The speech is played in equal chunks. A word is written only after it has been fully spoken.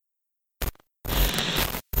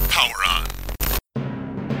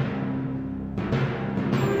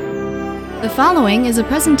The following is a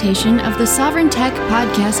presentation of the Sovereign Tech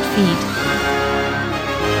podcast feed.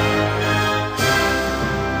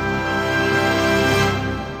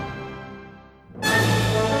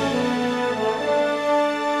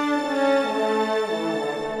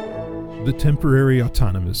 The Temporary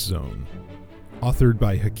Autonomous Zone, authored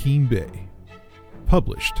by Hakim Bey,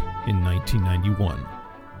 published in 1991,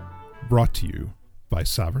 brought to you by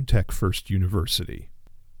Sovereign Tech First University.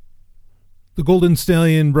 The Golden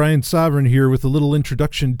Stallion, Brian Sovereign here with a little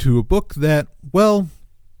introduction to a book that, well,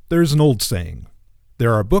 there's an old saying.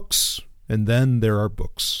 There are books, and then there are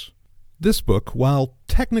books. This book, while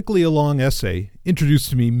technically a long essay, introduced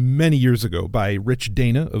to me many years ago by Rich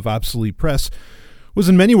Dana of Obsolete Press, was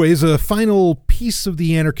in many ways a final piece of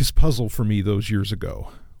the anarchist puzzle for me those years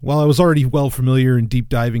ago. While I was already well familiar in deep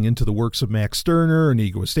diving into the works of Max Stirner and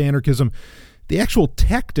egoist anarchism, the actual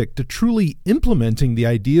tactic to truly implementing the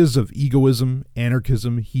ideas of egoism,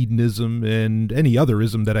 anarchism, hedonism, and any other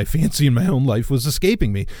ism that I fancy in my own life was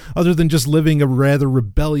escaping me, other than just living a rather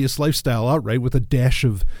rebellious lifestyle outright with a dash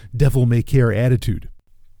of devil-may-care attitude.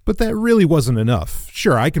 But that really wasn't enough.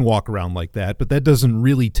 Sure, I can walk around like that, but that doesn't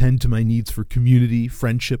really tend to my needs for community,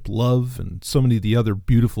 friendship, love, and so many of the other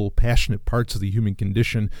beautiful, passionate parts of the human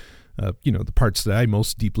condition, the parts that I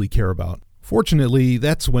most deeply care about. Fortunately,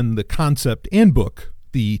 that's when the concept and book,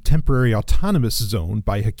 The Temporary Autonomous Zone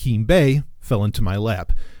by Hakim Bey, fell into my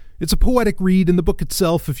lap. It's a poetic read, and the book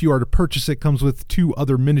itself, if you are to purchase it, comes with two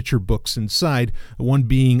other miniature books inside, one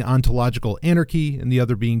being Ontological Anarchy and the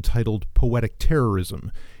other being titled Poetic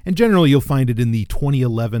Terrorism. And generally you'll find it in the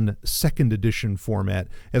 2011 second edition format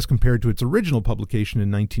as compared to its original publication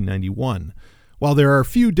in 1991. While there are a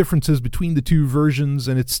few differences between the two versions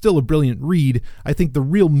and it's still a brilliant read, I think the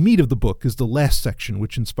real meat of the book is the last section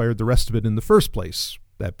which inspired the rest of it in the first place,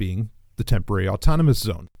 that being the Temporary Autonomous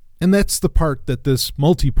Zone. And that's the part that this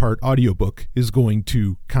multi-part audiobook is going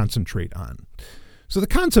to concentrate on. So the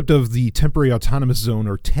concept of the Temporary Autonomous Zone,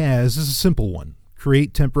 or TAZ, is a simple one.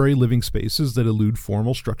 Create temporary living spaces that elude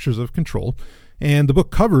formal structures of control, and the book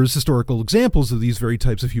covers historical examples of these very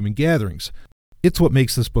types of human gatherings. It's what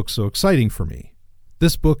makes this book so exciting for me.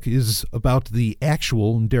 This book is about the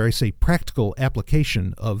actual, and dare I say practical,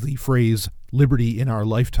 application of the phrase, liberty in our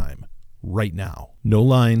lifetime, right now. No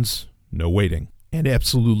lines, no waiting, and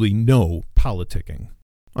absolutely no politicking.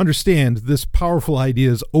 Understand, this powerful idea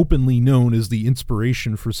is openly known as the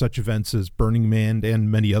inspiration for such events as Burning Man and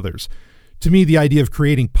many others. To me, the idea of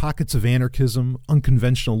creating pockets of anarchism,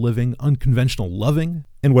 unconventional living, unconventional loving,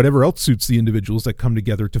 and whatever else suits the individuals that come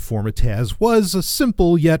together to form a TAZ was a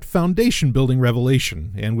simple yet foundation-building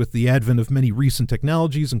revelation, and with the advent of many recent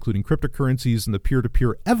technologies, including cryptocurrencies and the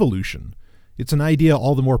peer-to-peer evolution, it's an idea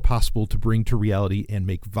all the more possible to bring to reality and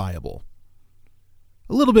make viable.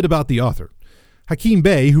 A little bit about the author. Hakim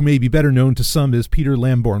Bey, who may be better known to some as Peter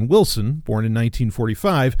Lamborn Wilson, born in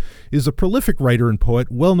 1945, is a prolific writer and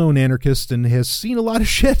poet, well-known anarchist, and has seen a lot of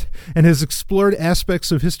shit, and has explored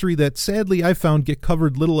aspects of history that sadly I found get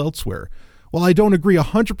covered little elsewhere. While I don't agree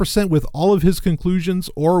 100% with all of his conclusions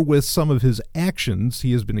or with some of his actions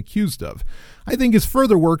he has been accused of, I think his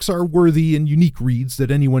further works are worthy and unique reads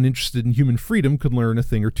that anyone interested in human freedom could learn a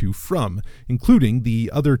thing or two from, including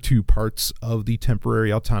the other two parts of the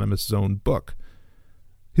Temporary Autonomous Zone book.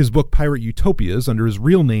 His book Pirate Utopias, under his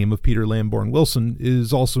real name of Peter Lamborn Wilson,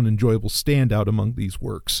 is also an enjoyable standout among these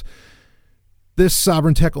works. This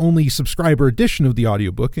Sovereign Tech-only subscriber edition of the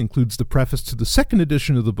audiobook includes the preface to the second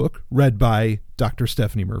edition of the book, read by Dr.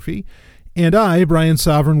 Stephanie Murphy, and I, Brian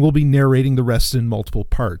Sovereign, will be narrating the rest in multiple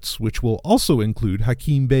parts, which will also include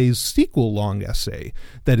Hakim Bey's sequel-long essay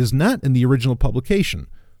that is not in the original publication,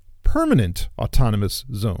 Permanent Autonomous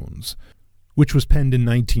Zones, which was penned in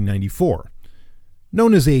 1994.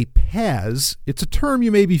 Known as a PAZ, it's a term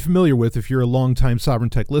you may be familiar with if you're a longtime Sovereign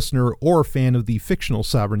Tech listener or a fan of the fictional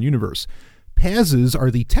Sovereign universe. PAZs are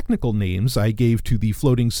the technical names I gave to the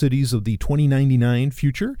floating cities of the 2099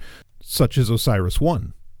 future, such as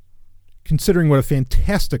Osiris-1. Considering what a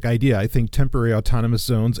fantastic idea I think temporary autonomous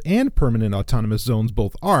zones and permanent autonomous zones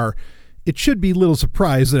both are, it should be little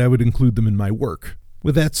surprise that I would include them in my work.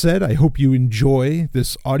 With that said, I hope you enjoy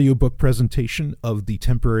this audiobook presentation of the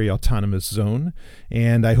Temporary Autonomous Zone,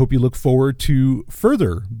 and I hope you look forward to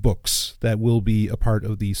further books that will be a part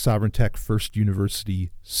of the Sovereign Tech First University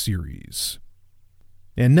series.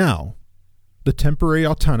 And now, The Temporary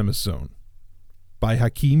Autonomous Zone by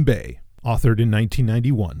Hakim Bey, authored in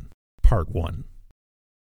 1991, Part 1.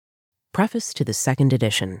 Preface to the second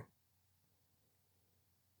edition.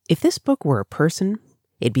 If this book were a person,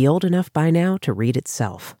 it'd be old enough by now to read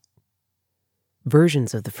itself.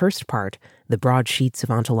 Versions of the first part, The Broadsheets of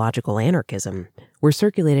Ontological Anarchism, were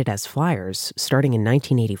circulated as flyers starting in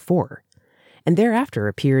 1984, and thereafter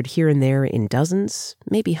appeared here and there in dozens,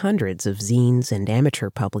 maybe hundreds of zines and amateur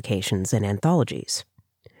publications and anthologies.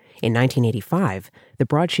 In 1985, the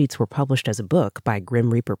broadsheets were published as a book by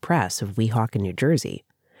Grim Reaper Press of Weehawken, New Jersey,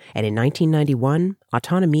 and in 1991,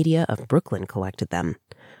 Autonomedia of Brooklyn collected them,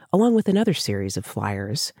 along with another series of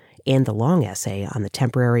flyers and the long essay on the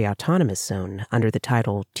temporary autonomous zone under the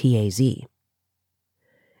title TAZ.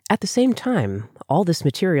 At the same time, all this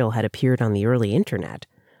material had appeared on the early internet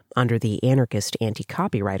under the anarchist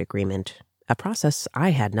anti-copyright agreement, a process I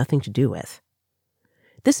had nothing to do with.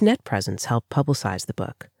 This net presence helped publicize the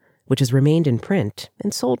book, which has remained in print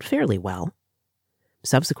and sold fairly well.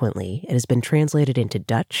 Subsequently, it has been translated into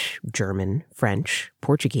Dutch, German, French,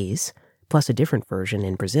 Portuguese, plus a different version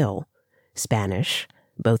in Brazil, Spanish,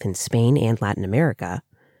 both in Spain and Latin America,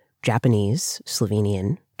 Japanese,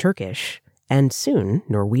 Slovenian, Turkish, and soon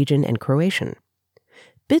Norwegian and Croatian.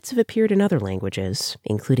 Bits have appeared in other languages,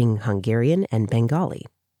 including Hungarian and Bengali.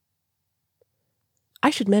 I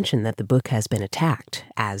should mention that the book has been attacked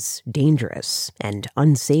as dangerous and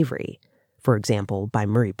unsavory, for example, by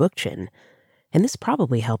Murray Bookchin, and this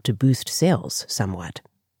probably helped to boost sales somewhat.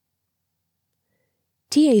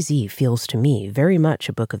 TAZ feels to me very much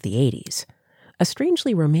a book of the 80s, a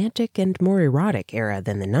strangely romantic and more erotic era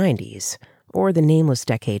than the 90s, or the nameless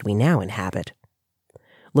decade we now inhabit.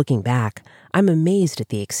 Looking back, I'm amazed at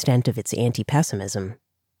the extent of its anti-pessimism.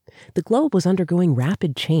 The globe was undergoing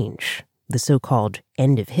rapid change, the so-called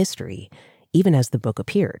end of history, even as the book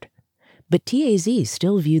appeared. But TAZ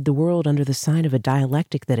still viewed the world under the sign of a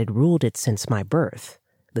dialectic that had ruled it since my birth,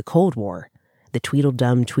 the Cold War, the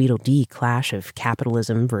Tweedledum Tweedledee clash of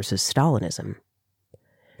capitalism versus Stalinism.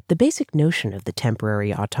 The basic notion of the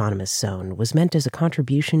temporary autonomous zone was meant as a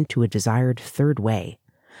contribution to a desired third way,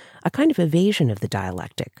 a kind of evasion of the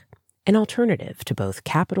dialectic, an alternative to both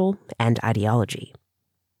capital and ideology.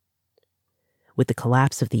 With the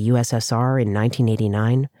collapse of the USSR in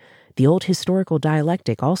 1989, the old historical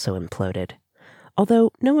dialectic also imploded,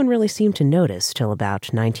 although no one really seemed to notice till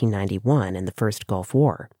about 1991 and the First Gulf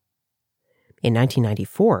War. In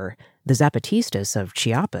 1994, the Zapatistas of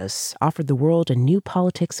Chiapas offered the world a new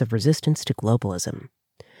politics of resistance to globalism,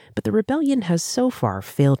 but the rebellion has so far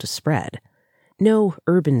failed to spread. No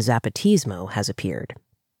urban Zapatismo has appeared.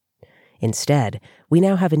 Instead, we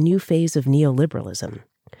now have a new phase of neoliberalism,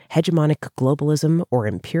 hegemonic globalism or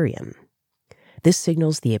imperium. This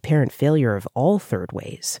signals the apparent failure of all third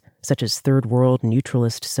ways, such as third world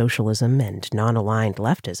neutralist socialism and non-aligned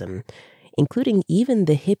leftism, including even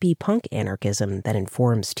the hippie punk anarchism that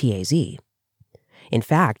informs TAZ. In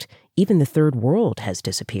fact, even the third world has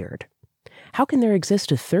disappeared. How can there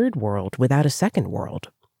exist a third world without a second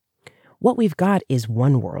world? What we've got is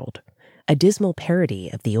one world, a dismal parody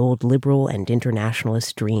of the old liberal and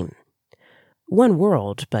internationalist dream. One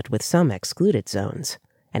world, but with some excluded zones,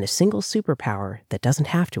 and a single superpower that doesn't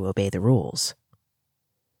have to obey the rules.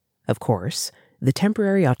 Of course, the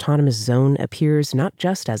temporary autonomous zone appears not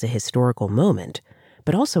just as a historical moment,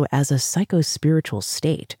 but also as a psycho-spiritual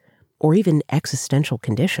state, or even existential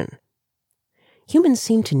condition. Humans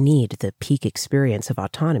seem to need the peak experience of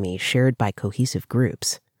autonomy shared by cohesive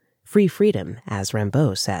groups, free freedom, as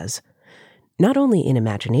Rimbaud says, not only in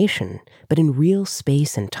imagination, but in real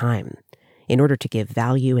space and time, in order to give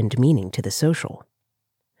value and meaning to the social.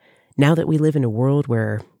 Now that we live in a world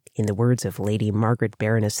where, in the words of Lady Margaret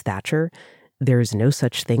Baroness Thatcher, there is no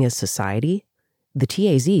such thing as society, the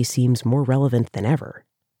TAZ seems more relevant than ever.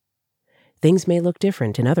 Things may look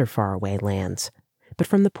different in other faraway lands, but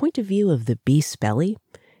from the point of view of the beast's belly,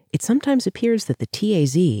 it sometimes appears that the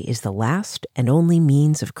TAZ is the last and only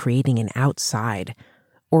means of creating an outside,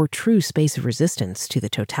 or true space of resistance to the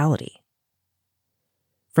totality.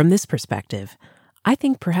 From this perspective, I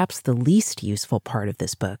think perhaps the least useful part of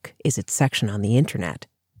this book is its section on the internet.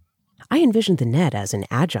 I envisioned the net as an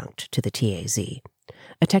adjunct to the TAZ,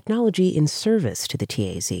 a technology in service to the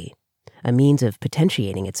TAZ, a means of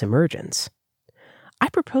potentiating its emergence. I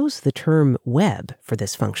proposed the term web for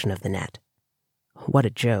this function of the net. What a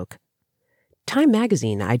joke. Time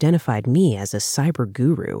magazine identified me as a cyber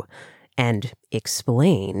guru and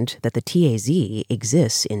explained that the TAZ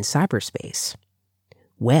exists in cyberspace.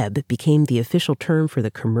 Web became the official term for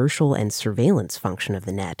the commercial and surveillance function of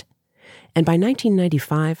the net, and by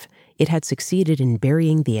 1995, it had succeeded in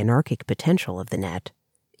burying the anarchic potential of the net,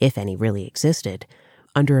 if any really existed,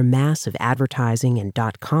 under a mass of advertising and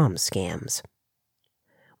 .com scams.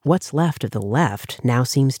 What's left of the left now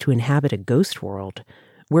seems to inhabit a ghost world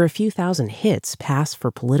where a few thousand hits pass for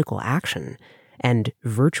political action and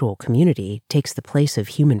virtual community takes the place of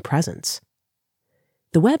human presence.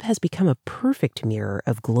 The web has become a perfect mirror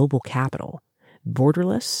of global capital,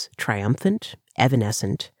 borderless, triumphant,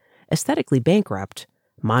 evanescent, aesthetically bankrupt,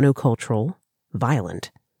 monocultural,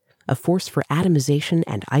 violent, a force for atomization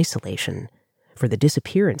and isolation, for the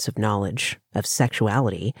disappearance of knowledge, of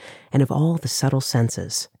sexuality, and of all the subtle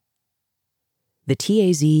senses. The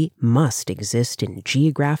TAZ must exist in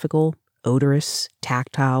geographical, odorous,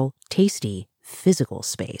 tactile, tasty, physical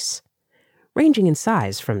space, ranging in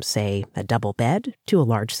size from, say, a double bed to a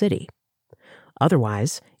large city.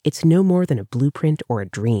 Otherwise, it's no more than a blueprint or a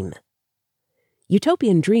dream.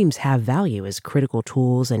 Utopian dreams have value as critical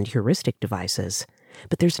tools and heuristic devices,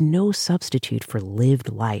 but there's no substitute for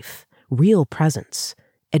lived life, real presence,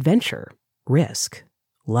 adventure, risk,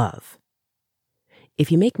 love.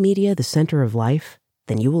 If you make media the center of life,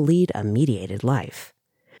 then you will lead a mediated life.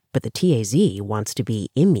 But the TAZ wants to be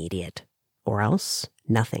immediate, or else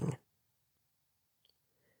nothing.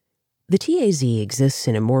 The TAZ exists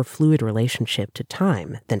in a more fluid relationship to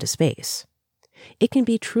time than to space. It can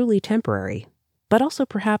be truly temporary, but also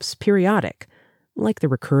perhaps periodic, like the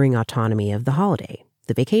recurring autonomy of the holiday,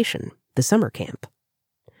 the vacation, the summer camp.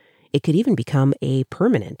 It could even become a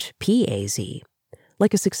permanent PAZ,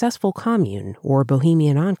 like a successful commune or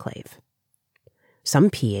bohemian enclave. Some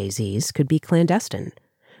PAZs could be clandestine,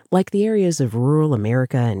 like the areas of rural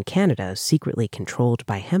America and Canada secretly controlled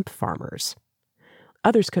by hemp farmers.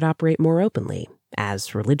 Others could operate more openly,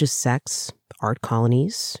 as religious sects, art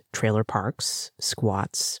colonies, trailer parks,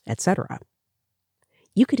 squats, etc.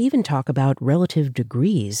 You could even talk about relative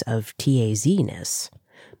degrees of TAZ-ness.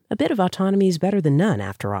 A bit of autonomy is better than none,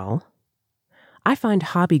 after all. I find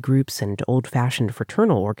hobby groups and old-fashioned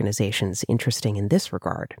fraternal organizations interesting in this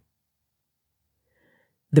regard.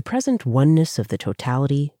 The present oneness of the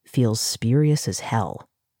totality feels spurious as hell.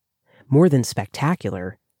 More than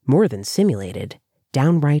spectacular, more than simulated,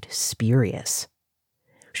 downright spurious.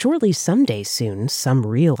 Surely someday soon some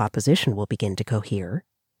real opposition will begin to cohere.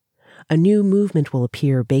 A new movement will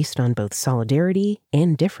appear based on both solidarity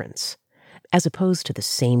and difference, as opposed to the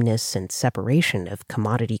sameness and separation of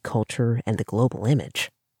commodity culture and the global image.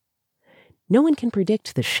 No one can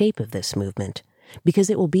predict the shape of this movement, because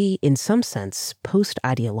it will be, in some sense,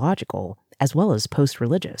 post-ideological as well as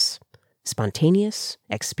post-religious, spontaneous,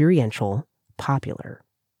 experiential, popular.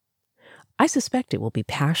 I suspect it will be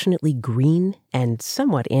passionately green and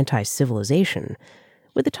somewhat anti-civilization,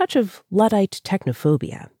 with a touch of Luddite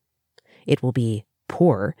technophobia. It will be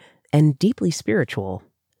poor and deeply spiritual,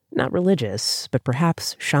 not religious, but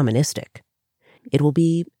perhaps shamanistic. It will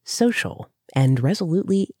be social and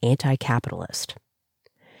resolutely anti-capitalist.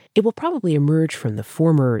 It will probably emerge from the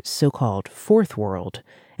former so-called Fourth World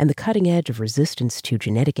and the cutting edge of resistance to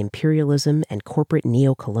genetic imperialism and corporate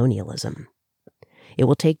neocolonialism. It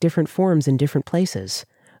will take different forms in different places,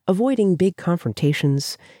 avoiding big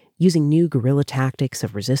confrontations, using new guerrilla tactics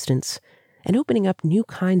of resistance, and opening up new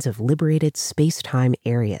kinds of liberated space-time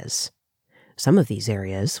areas. Some of these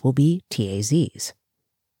areas will be TAZs.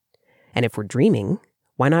 And if we're dreaming,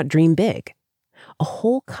 why not dream big? A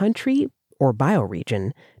whole country or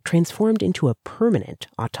bioregion transformed into a permanent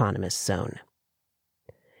autonomous zone.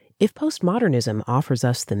 If postmodernism offers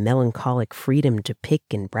us the melancholic freedom to pick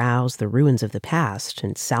and browse the ruins of the past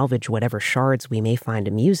and salvage whatever shards we may find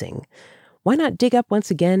amusing, why not dig up once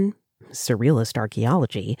again, surrealist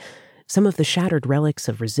archaeology, some of the shattered relics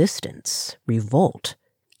of resistance, revolt,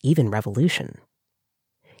 even revolution?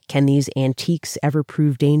 Can these antiques ever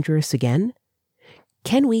prove dangerous again?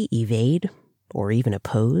 Can we evade, or even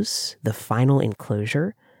oppose, the final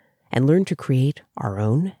enclosure and learn to create our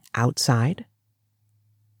own outside?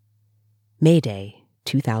 May Day,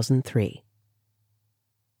 2003.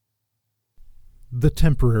 The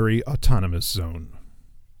Temporary Autonomous Zone.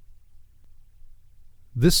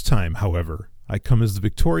 This time, however, I come as the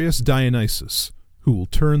victorious Dionysus, who will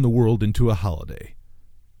turn the world into a holiday.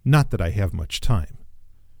 Not that I have much time.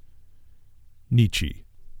 Nietzsche,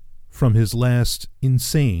 from his last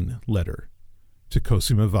insane letter to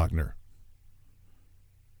Cosima Wagner.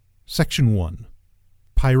 Section 1.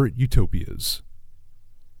 Pirate Utopias.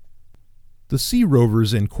 The sea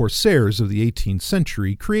rovers and corsairs of the 18th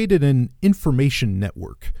century created an information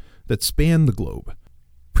network that spanned the globe.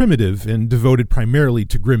 Primitive and devoted primarily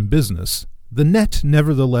to grim business, the net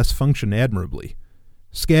nevertheless functioned admirably.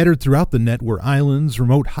 Scattered throughout the net were islands,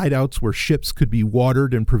 remote hideouts where ships could be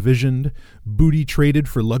watered and provisioned, booty traded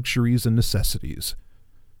for luxuries and necessities.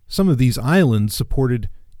 Some of these islands supported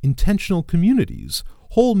intentional communities,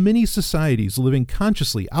 whole mini-societies living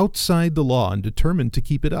consciously outside the law and determined to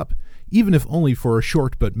keep it up, even if only for a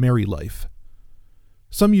short but merry life.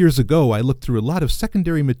 Some years ago, I looked through a lot of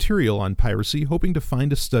secondary material on piracy, hoping to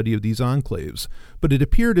find a study of these enclaves, but it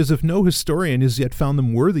appeared as if no historian has yet found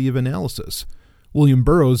them worthy of analysis. William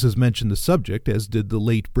Burroughs has mentioned the subject, as did the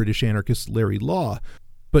late British anarchist Larry Law,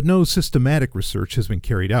 but no systematic research has been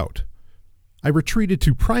carried out. I retreated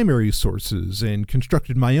to primary sources and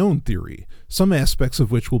constructed my own theory, some aspects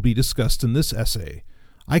of which will be discussed in this essay.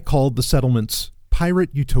 I called the settlements pirate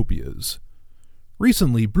utopias.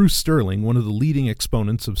 Recently, Bruce Sterling, one of the leading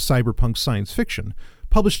exponents of cyberpunk science fiction,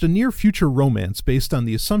 published a near-future romance based on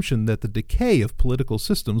the assumption that the decay of political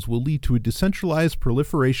systems will lead to a decentralized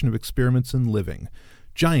proliferation of experiments in living,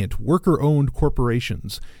 giant worker-owned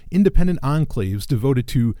corporations, independent enclaves devoted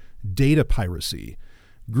to data piracy,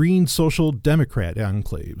 green social democrat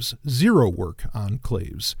enclaves, zero-work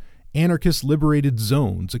enclaves, anarchist liberated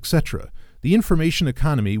zones, etc. The information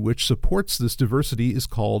economy which supports this diversity is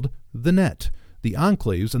called the net. The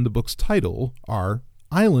enclaves in the book's title are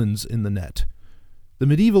Islands in the Net. The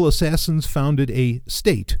medieval assassins founded a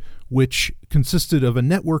state which consisted of a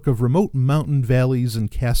network of remote mountain valleys and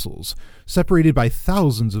castles, separated by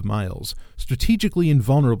thousands of miles, strategically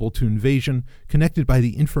invulnerable to invasion, connected by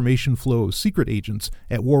the information flow of secret agents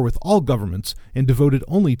at war with all governments, and devoted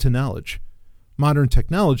only to knowledge. Modern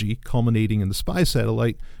technology, culminating in the spy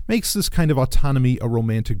satellite, makes this kind of autonomy a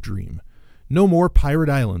romantic dream. No more pirate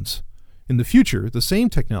islands. In the future, the same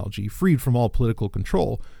technology, freed from all political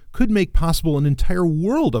control, could make possible an entire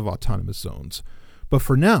world of autonomous zones. But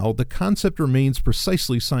for now, the concept remains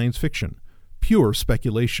precisely science fiction, pure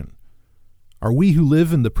speculation. Are we who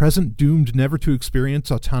live in the present doomed never to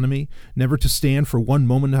experience autonomy, never to stand for one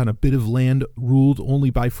moment on a bit of land ruled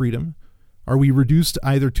only by freedom? Are we reduced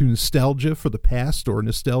either to nostalgia for the past or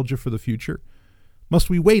nostalgia for the future? Must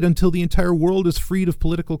we wait until the entire world is freed of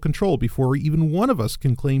political control before even one of us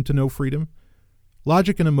can claim to know freedom?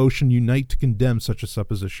 Logic and emotion unite to condemn such a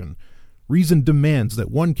supposition. Reason demands that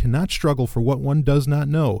one cannot struggle for what one does not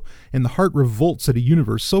know, and the heart revolts at a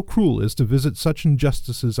universe so cruel as to visit such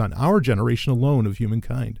injustices on our generation alone of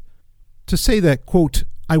humankind. To say that, quote,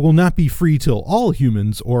 I will not be free till all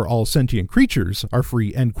humans or all sentient creatures are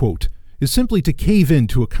free, end quote, is simply to cave in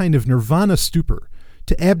to a kind of nirvana stupor,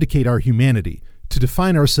 to abdicate our humanity, to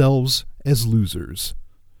define ourselves as losers.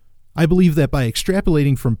 I believe that by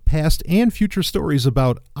extrapolating from past and future stories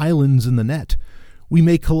about islands in the net, we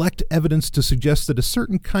may collect evidence to suggest that a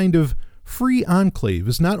certain kind of free enclave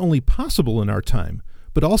is not only possible in our time,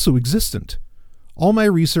 but also existent. All my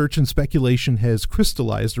research and speculation has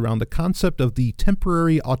crystallized around the concept of the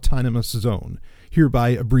Temporary Autonomous Zone, hereby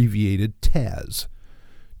abbreviated TAZ.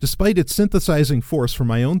 Despite its synthesizing force for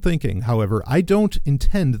my own thinking, however, I don't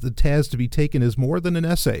intend the TAZ to be taken as more than an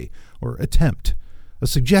essay or attempt, a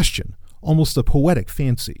suggestion, almost a poetic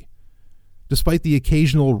fancy. Despite the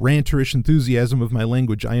occasional ranterish enthusiasm of my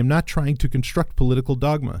language, I am not trying to construct political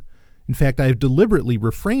dogma. In fact, I have deliberately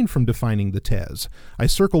refrained from defining the TAZ. I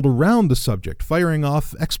circled around the subject, firing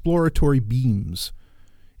off exploratory beams.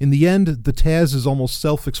 In the end, the TAZ is almost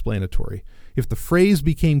self-explanatory. If the phrase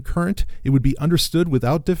became current, it would be understood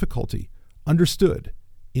without difficulty. Understood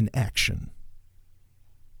in action.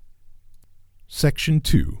 Section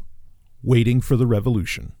 2. Waiting for the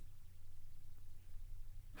Revolution.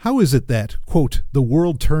 How is it that, quote, the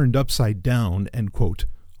world turned upside down, end quote,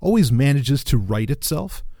 always manages to right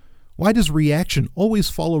itself? Why does reaction always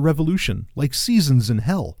follow revolution, like seasons in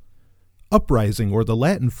hell? Uprising, or the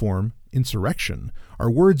Latin form, insurrection, are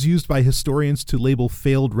words used by historians to label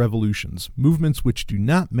failed revolutions, movements which do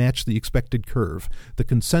not match the expected curve, the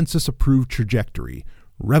consensus-approved trajectory.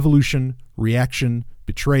 Revolution, reaction,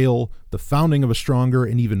 betrayal, the founding of a stronger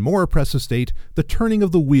and even more oppressive state, the turning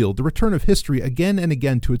of the wheel, the return of history again and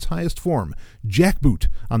again to its highest form, jackboot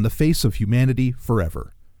on the face of humanity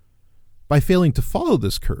forever. By failing to follow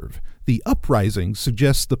this curve, the uprising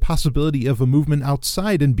suggests the possibility of a movement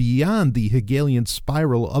outside and beyond the Hegelian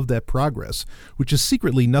spiral of that progress, which is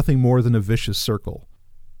secretly nothing more than a vicious circle.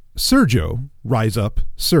 Surgo, rise up,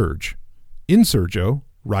 surge. Insurgo,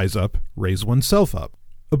 rise up, raise oneself up.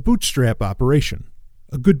 A bootstrap operation.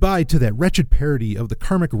 A goodbye to that wretched parody of the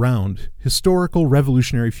karmic round, historical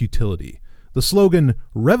revolutionary futility. The slogan,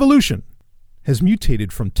 Revolution, has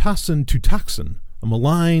mutated from Tassin to Toxin, a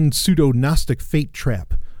malign, pseudo-Gnostic fate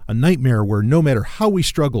trap, a nightmare where no matter how we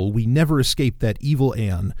struggle, we never escape that evil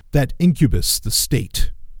aeon, that incubus, the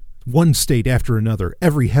state. One state after another,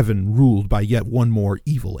 every heaven ruled by yet one more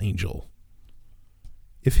evil angel.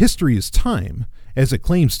 If history is time, as it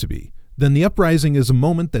claims to be, then the uprising is a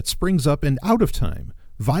moment that springs up and out of time,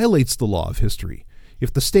 violates the law of history.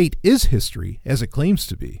 If the state is history, as it claims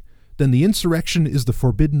to be, then the insurrection is the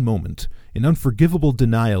forbidden moment, an unforgivable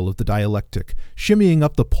denial of the dialectic, shimmying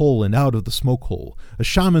up the pole and out of the smoke hole, a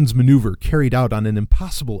shaman's maneuver carried out on an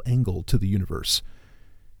impossible angle to the universe.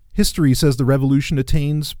 History says the revolution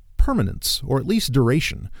attains permanence, or at least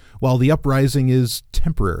duration, while the uprising is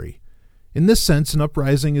temporary. In this sense, an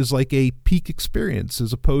uprising is like a peak experience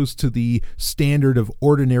as opposed to the standard of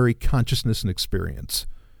ordinary consciousness and experience.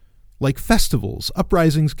 Like festivals,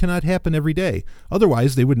 uprisings cannot happen every day,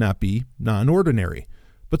 otherwise they would not be non-ordinary.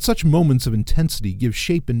 But such moments of intensity give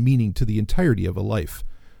shape and meaning to the entirety of a life.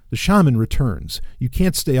 The shaman returns. You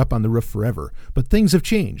can't stay up on the roof forever, but things have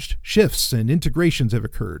changed. Shifts and integrations have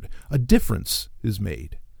occurred. A difference is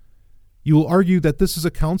made. You will argue that this is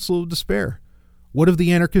a counsel of despair. What of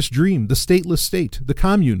the anarchist dream, the stateless state, the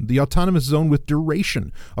commune, the autonomous zone with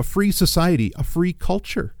duration, a free society, a free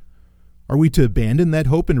culture? Are we to abandon that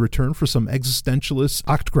hope in return for some existentialist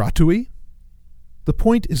act gratui? The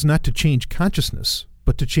point is not to change consciousness,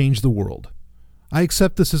 but to change the world. I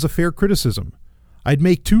accept this as a fair criticism. I'd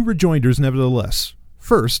make two rejoinders nevertheless.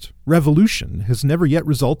 First, revolution has never yet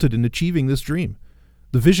resulted in achieving this dream.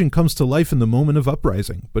 The vision comes to life in the moment of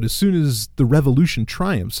uprising, but as soon as the revolution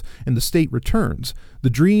triumphs and the state returns, the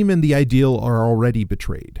dream and the ideal are already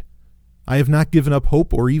betrayed. I have not given up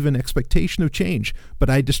hope or even expectation of change, but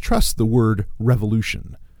I distrust the word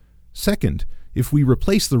revolution. Second, if we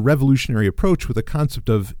replace the revolutionary approach with a concept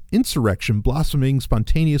of insurrection blossoming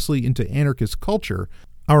spontaneously into anarchist culture,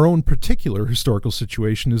 our own particular historical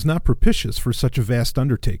situation is not propitious for such a vast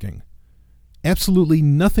undertaking. Absolutely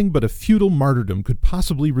nothing but a feudal martyrdom could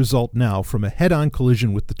possibly result now from a head-on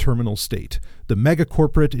collision with the terminal state, the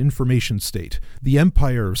mega-corporate information state, the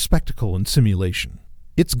empire of spectacle and simulation.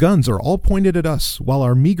 Its guns are all pointed at us, while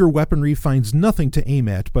our meager weaponry finds nothing to aim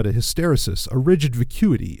at but a hysteresis, a rigid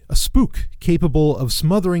vacuity, a spook capable of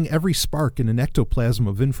smothering every spark in an ectoplasm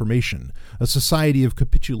of information, a society of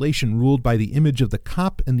capitulation ruled by the image of the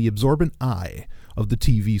cop and the absorbent eye of the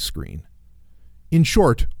TV screen. In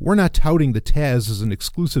short, we're not touting the Taz as an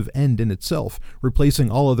exclusive end in itself,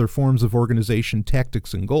 replacing all other forms of organization,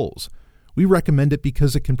 tactics, and goals. We recommend it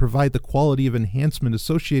because it can provide the quality of enhancement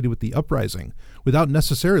associated with the uprising, without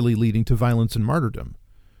necessarily leading to violence and martyrdom.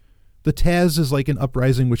 The Taz is like an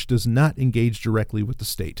uprising which does not engage directly with the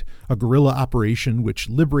state, a guerrilla operation which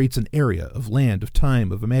liberates an area of land, of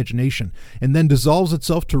time, of imagination, and then dissolves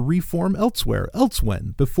itself to reform elsewhere,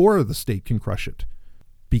 elsewhen, before the state can crush it.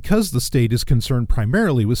 Because the state is concerned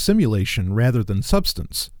primarily with simulation rather than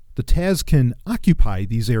substance, the Taz can occupy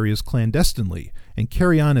these areas clandestinely and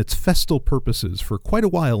carry on its festal purposes for quite a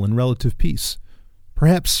while in relative peace.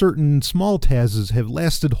 Perhaps certain small Tazes have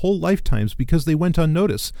lasted whole lifetimes because they went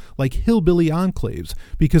unnoticed, like hillbilly enclaves,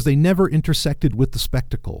 because they never intersected with the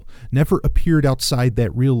spectacle, never appeared outside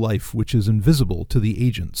that real life which is invisible to the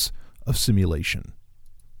agents of simulation.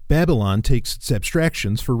 Babylon takes its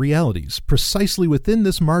abstractions for realities. Precisely within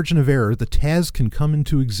this margin of error, the Taz can come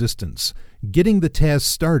into existence. Getting the Taz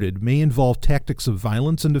started may involve tactics of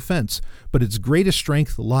violence and defense, but its greatest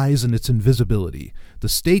strength lies in its invisibility. The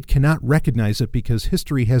state cannot recognize it because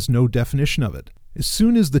history has no definition of it. As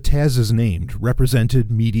soon as the Taz is named,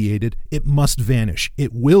 represented, mediated, it must vanish.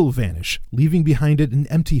 It will vanish, leaving behind it an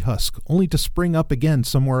empty husk, only to spring up again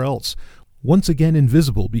somewhere else, once again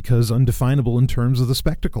invisible because undefinable in terms of the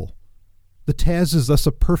spectacle. The Taz is thus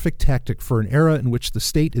a perfect tactic for an era in which the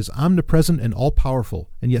state is omnipresent and all-powerful,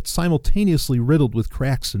 and yet simultaneously riddled with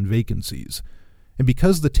cracks and vacancies. And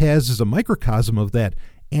because the Taz is a microcosm of that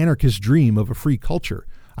anarchist dream of a free culture,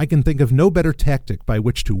 I can think of no better tactic by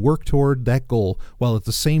which to work toward that goal while at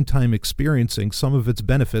the same time experiencing some of its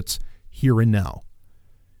benefits here and now.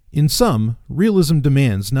 In sum, realism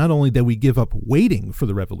demands not only that we give up waiting for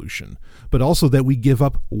the revolution, but also that we give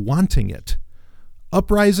up wanting it.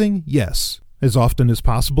 Uprising, yes, as often as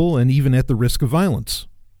possible and even at the risk of violence.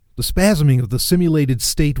 The spasming of the simulated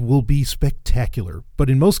state will be spectacular, but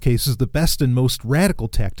in most cases the best and most radical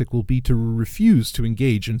tactic will be to refuse to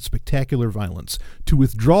engage in spectacular violence, to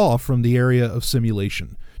withdraw from the area of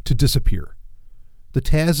simulation, to disappear. The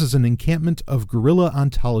Taz is an encampment of guerrilla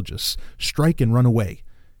ontologists. Strike and run away.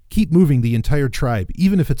 Keep moving the entire tribe,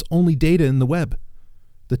 even if it's only data in the web.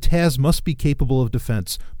 The Taz must be capable of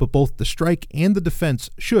defense, but both the strike and the defense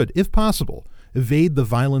should, if possible, evade the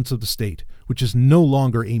violence of the state, which is no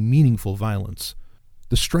longer a meaningful violence.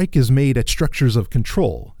 The strike is made at structures of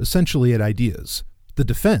control, essentially at ideas. The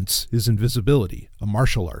defense is invisibility, a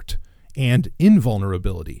martial art, and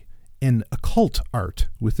invulnerability, an occult art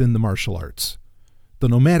within the martial arts. The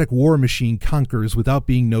nomadic war machine conquers without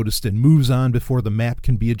being noticed and moves on before the map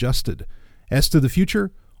can be adjusted. As to the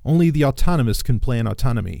future, only the autonomous can plan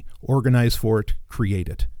autonomy, organize for it, create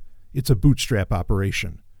it. it's a bootstrap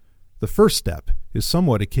operation. The first step is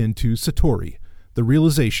somewhat akin to Satori, the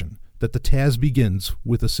realization that the Taz begins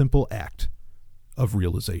with a simple act of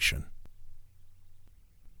realization.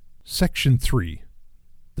 Section 3.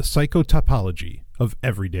 The Psychotopology of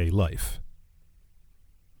Everyday Life.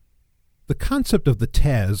 The concept of the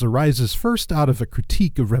Taz arises first out of a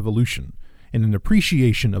critique of revolution and an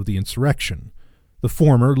appreciation of the insurrection. The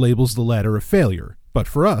former labels the latter a failure, but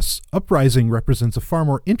for us, uprising represents a far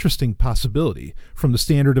more interesting possibility from the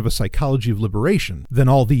standard of a psychology of liberation than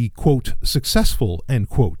all the, quote, successful, end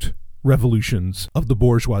quote, revolutions of the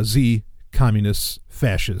bourgeoisie, communists,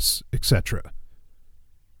 fascists, etc.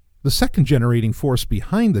 The second generating force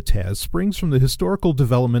behind the Taz springs from the historical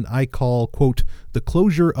development I call, quote, the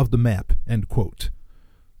closure of the map, end quote.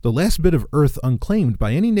 The last bit of earth unclaimed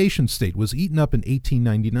by any nation-state was eaten up in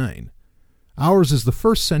 1899. Ours is the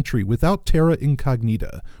first century without terra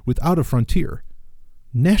incognita, without a frontier.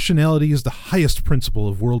 Nationality is the highest principle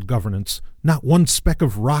of world governance. Not one speck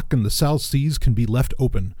of rock in the South Seas can be left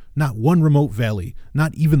open, not one remote valley,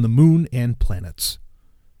 not even the moon and planets.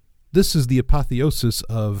 This is the apotheosis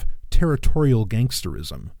of territorial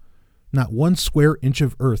gangsterism. Not one square inch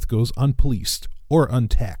of earth goes unpoliced or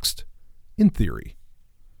untaxed, in theory.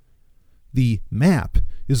 The map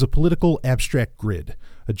is a political abstract grid,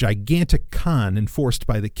 a gigantic con enforced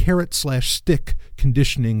by the carrot-slash-stick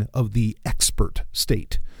conditioning of the expert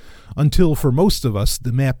state, until for most of us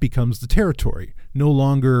the map becomes the territory, no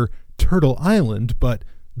longer Turtle Island, but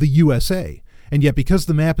the USA. And yet because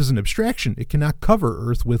the map is an abstraction, it cannot cover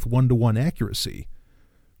Earth with one-to-one accuracy.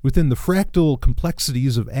 Within the fractal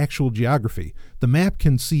complexities of actual geography, the map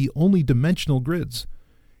can see only dimensional grids.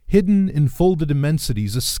 Hidden enfolded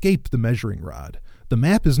immensities escape the measuring rod. The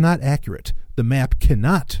map is not accurate. The map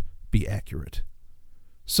cannot be accurate.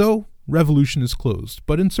 So, revolution is closed,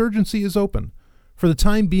 but insurgency is open. For the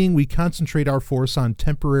time being, we concentrate our force on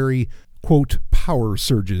temporary, quote, power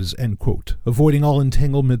surges, end quote, avoiding all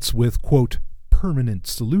entanglements with, quote, permanent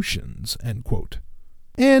solutions, end quote.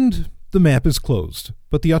 And the map is closed,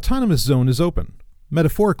 but the autonomous zone is open.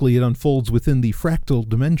 Metaphorically, it unfolds within the fractal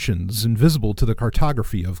dimensions invisible to the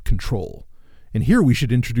cartography of control. And here we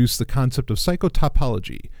should introduce the concept of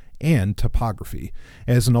psychotopology and topography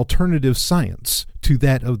as an alternative science to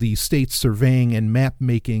that of the state's surveying and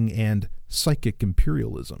map-making and psychic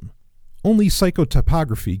imperialism. Only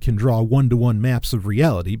psychotopography can draw one-to-one maps of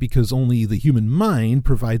reality because only the human mind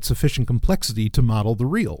provides sufficient complexity to model the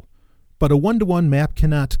real. But a one-to-one map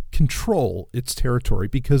cannot control its territory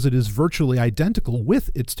because it is virtually identical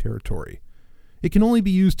with its territory. It can only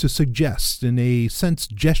be used to suggest, in a sense,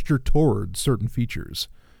 gesture toward certain features.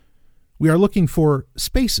 We are looking for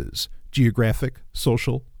spaces, geographic,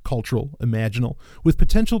 social, cultural, imaginal, with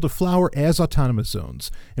potential to flower as autonomous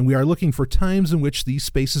zones, and we are looking for times in which these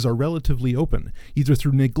spaces are relatively open, either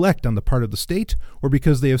through neglect on the part of the state, or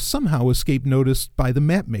because they have somehow escaped notice by the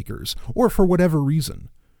map makers, or for whatever reason.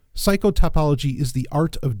 Psychotopology is the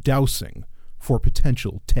art of dowsing for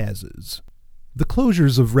potential Tazes. The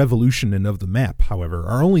closures of revolution and of the map, however,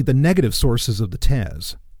 are only the negative sources of the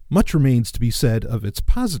Taz. Much remains to be said of its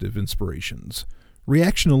positive inspirations.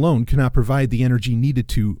 Reaction alone cannot provide the energy needed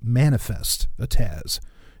to manifest a Taz.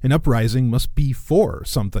 An uprising must be for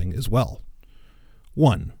something as well.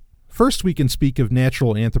 1. First, we can speak of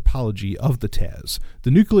natural anthropology of the Taz.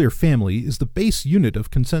 The nuclear family is the base unit of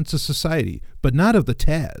consensus society, but not of the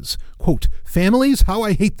Taz. Quote, families, how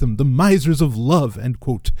I hate them, the misers of love, end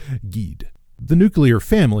quote, Gide. The nuclear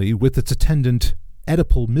family, with its attendant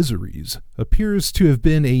Oedipal miseries, appears to have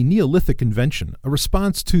been a Neolithic invention, a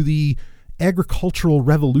response to the agricultural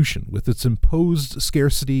revolution with its imposed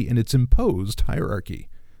scarcity and its imposed hierarchy.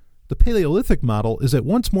 The Paleolithic model is at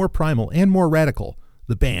once more primal and more radical.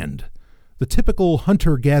 The band. The typical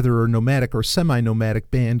hunter-gatherer nomadic or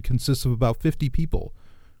semi-nomadic band consists of about 50 people.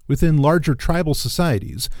 Within larger tribal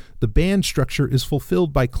societies, the band structure is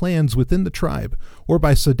fulfilled by clans within the tribe, or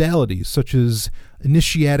by sodalities such as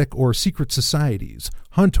initiatic or secret societies,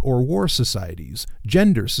 hunt or war societies,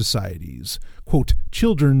 gender societies, quote,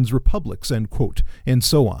 children's republics, end quote, and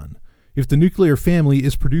so on. If the nuclear family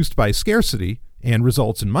is produced by scarcity and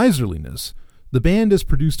results in miserliness, the band is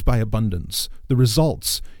produced by abundance, the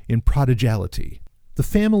results in prodigality. The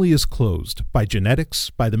family is closed by genetics,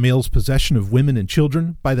 by the male's possession of women and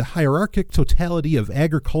children, by the hierarchic totality of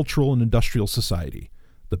agricultural and industrial society.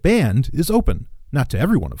 The band is open, not to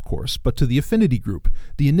everyone, of course, but to the affinity group,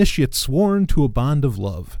 the initiate sworn to a bond of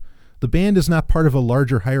love. The band is not part of a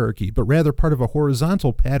larger hierarchy, but rather part of a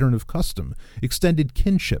horizontal pattern of custom, extended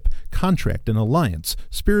kinship, contract and alliance,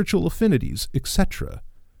 spiritual affinities, etc.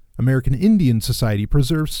 American Indian society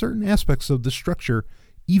preserves certain aspects of this structure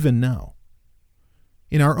even now.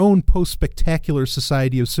 In our own post-spectacular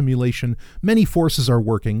society of simulation, many forces are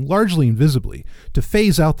working, largely invisibly, to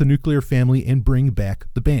phase out the nuclear family and bring back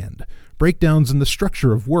the band. Breakdowns in the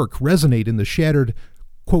structure of work resonate in the shattered,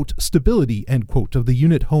 quote, stability, end quote, of the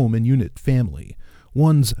unit home and unit family.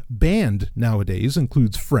 One's band nowadays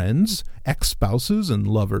includes friends, ex-spouses, and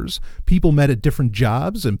lovers, people met at different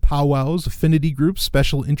jobs and powwows, affinity groups,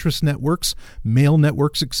 special interest networks, male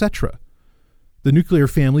networks, etc. The nuclear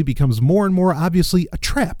family becomes more and more obviously a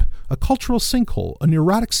trap, a cultural sinkhole, a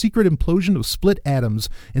neurotic secret implosion of split atoms,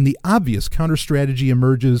 and the obvious counter-strategy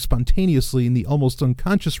emerges spontaneously in the almost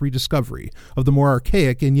unconscious rediscovery of the more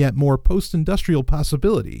archaic and yet more post-industrial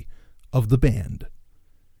possibility of the band.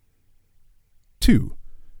 2.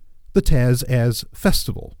 The Taz as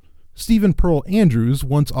festival. Stephen Pearl Andrews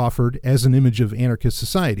once offered, as an image of anarchist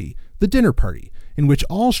society, the dinner party, in which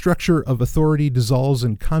all structure of authority dissolves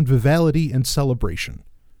in conviviality and celebration.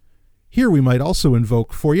 Here we might also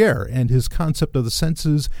invoke Fourier and his concept of the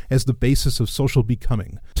senses as the basis of social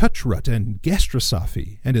becoming, Touchrut and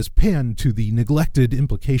gastrosophy, and as pan to the neglected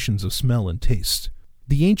implications of smell and taste.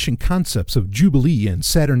 The ancient concepts of Jubilee and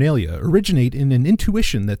Saturnalia originate in an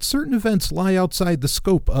intuition that certain events lie outside the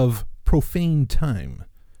scope of profane time,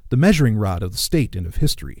 the measuring rod of the state and of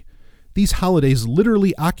history. These holidays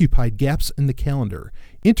literally occupied gaps in the calendar,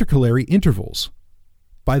 intercalary intervals.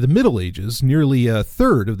 By the Middle Ages, nearly a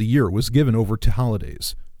third of the year was given over to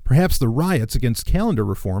holidays. Perhaps the riots against calendar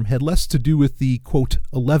reform had less to do with the, quote,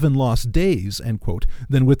 11 lost days, end quote,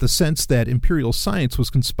 than with the sense that imperial science was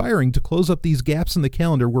conspiring to close up these gaps in the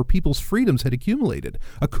calendar where people's freedoms had accumulated.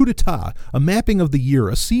 A coup d'etat, a mapping of the year,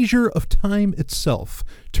 a seizure of time itself,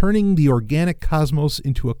 turning the organic cosmos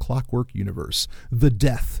into a clockwork universe. The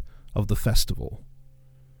death of the festival.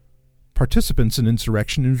 Participants in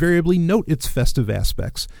insurrection invariably note its festive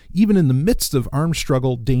aspects, even in the midst of armed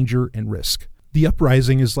struggle, danger, and risk. The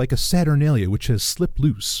uprising is like a Saturnalia which has slipped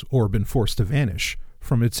loose, or been forced to vanish,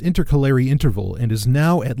 from its intercalary interval and is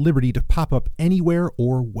now at liberty to pop up anywhere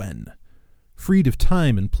or when. Freed of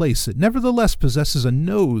time and place, it nevertheless possesses a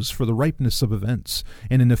nose for the ripeness of events,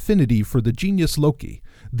 and an affinity for the genius loci.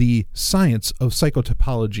 The science of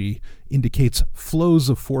psychotopology indicates flows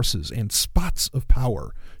of forces and spots of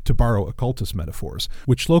power, to borrow occultist metaphors,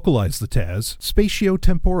 which localize the Taz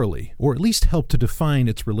spatio-temporally, or at least help to define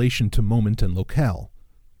its relation to moment and locale.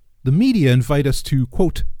 The media invite us to,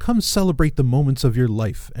 quote, come celebrate the moments of your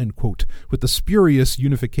life, end quote, with the spurious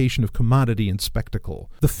unification of commodity and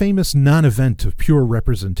spectacle, the famous non-event of pure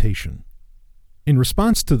representation. In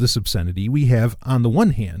response to this obscenity, we have, on the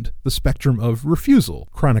one hand, the spectrum of refusal,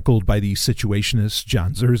 chronicled by the situationists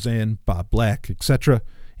John Zerzan, Bob Black, etc.,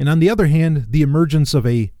 and on the other hand, the emergence of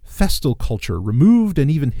a festal culture removed and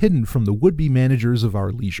even hidden from the would-be managers of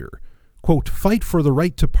our leisure. Quote, fight for the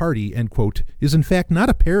right to party, end quote, is in fact not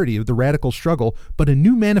a parody of the radical struggle, but a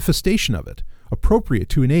new manifestation of it, appropriate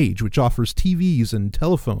to an age which offers TVs and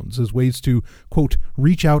telephones as ways to, quote,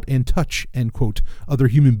 reach out and touch, end quote, other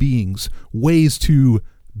human beings, ways to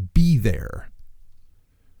be there.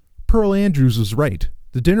 Pearl Andrews was right.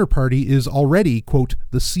 The dinner party is already, quote,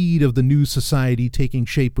 the seed of the new society taking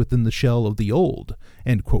shape within the shell of the old,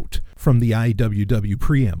 end quote, from the IWW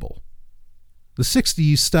preamble. The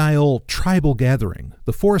 60s-style tribal gathering,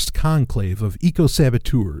 the forced conclave of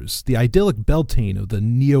eco-saboteurs, the idyllic Beltane of the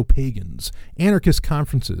neo-pagans, anarchist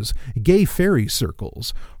conferences, gay fairy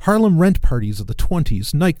circles, Harlem rent parties of the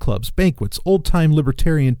 20s, nightclubs, banquets, old-time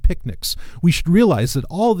libertarian picnics. We should realize that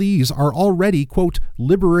all these are already, quote,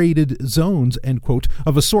 liberated zones, end quote,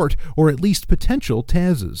 of a sort, or at least potential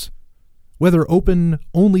Tazes. Whether open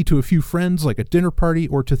only to a few friends like a dinner party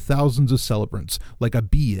or to thousands of celebrants like a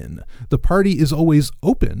be-in, the party is always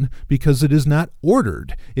open because it is not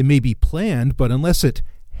ordered. It may be planned, but unless it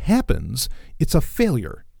happens, it's a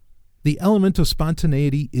failure. The element of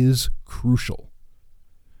spontaneity is crucial.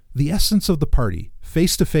 The essence of the party,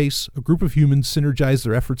 face-to-face, a group of humans synergize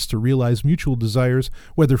their efforts to realize mutual desires,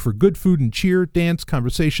 whether for good food and cheer, dance,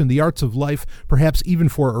 conversation, the arts of life, perhaps even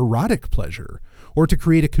for erotic pleasure, or to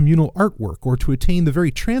create a communal artwork, or to attain the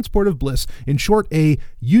very transport of bliss, in short, a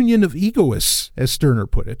union of egoists, as Stirner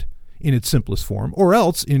put it, in its simplest form, or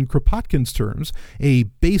else, in Kropotkin's terms, a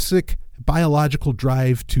basic biological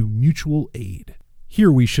drive to mutual aid.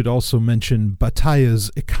 Here we should also mention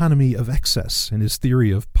Bataille's economy of excess and his theory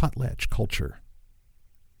of potlatch culture.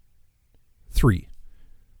 3.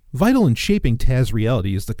 Vital in shaping Taz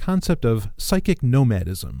reality is the concept of psychic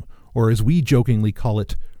nomadism, or as we jokingly call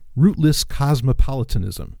it, rootless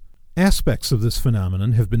cosmopolitanism. Aspects of this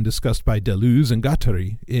phenomenon have been discussed by Deleuze and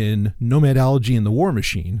Guattari in Nomadology and the War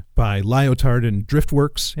Machine, by Lyotard and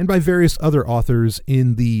Driftworks, and by various other authors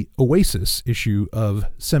in the Oasis issue of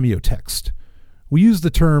Semiotext. We use the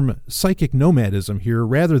term psychic nomadism here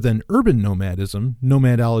rather than urban nomadism,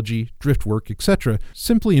 nomadology, driftwork, etc.,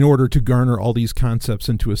 simply in order to garner all these concepts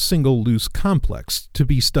into a single loose complex to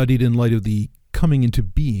be studied in light of the coming into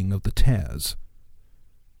being of the Taz.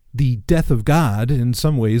 The death of God, in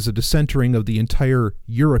some ways a decentering of the entire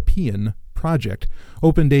European project,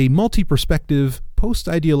 opened a multi-perspective,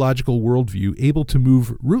 post-ideological worldview able to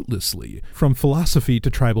move rootlessly from philosophy to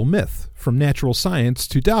tribal myth, from natural science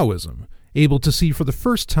to Taoism, able to see for the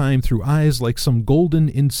first time through eyes like some golden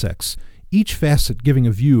insects, each facet giving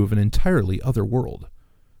a view of an entirely other world.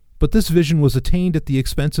 But this vision was attained at the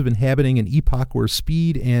expense of inhabiting an epoch where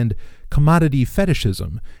speed and commodity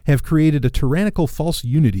fetishism have created a tyrannical false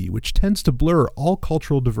unity which tends to blur all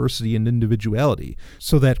cultural diversity and individuality,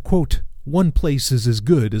 so that, quote, one place is as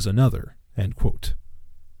good as another, end quote.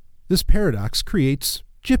 This paradox creates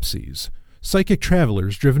gypsies, psychic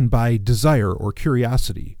travelers driven by desire or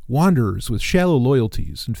curiosity, wanderers with shallow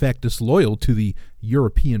loyalties, in fact disloyal to the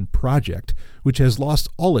European project, which has lost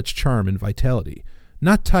all its charm and vitality,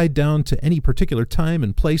 not tied down to any particular time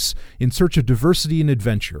and place, in search of diversity and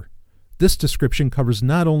adventure. This description covers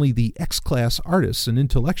not only the X-class artists and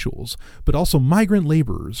intellectuals, but also migrant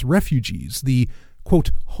laborers, refugees, the, quote,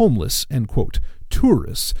 homeless, end quote,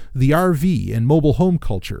 tourists, the RV and mobile home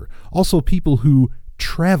culture, also people who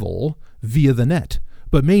travel via the net,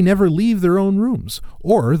 but may never leave their own rooms,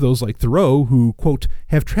 or those like Thoreau who, quote,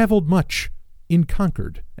 have traveled much in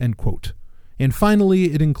Concord, end quote. And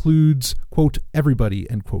finally, it includes, quote, everybody,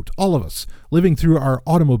 end quote, all of us, living through our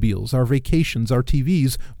automobiles, our vacations, our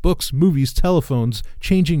TVs, books, movies, telephones,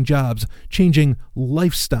 changing jobs, changing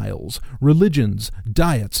lifestyles, religions,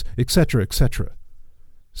 diets, etc., etc.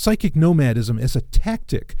 Psychic nomadism as a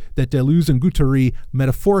tactic that Deleuze and Guattari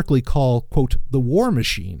metaphorically call, quote, the war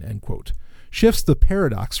machine, end quote, shifts the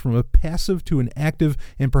paradox from a passive to an active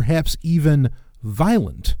and perhaps even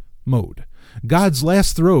violent mode. God's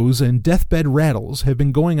last throes and deathbed rattles have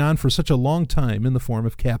been going on for such a long time in the form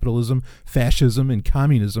of capitalism, fascism, and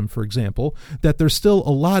communism, for example, that there's still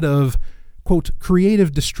a lot of, quote,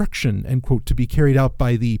 creative destruction, end quote, to be carried out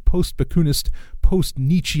by the post-Bakuninist,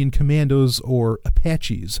 post-Nietzschean commandos or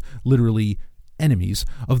Apaches, literally enemies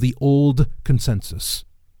of the old consensus.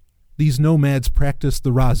 These nomads practice the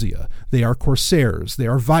razzia. They are corsairs. They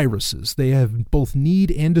are viruses. They have both need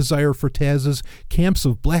and desire for Taz's, camps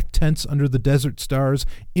of black tents under the desert stars,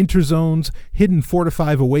 interzones, hidden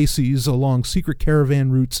 4-to-5 oases along secret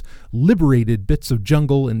caravan routes, liberated bits of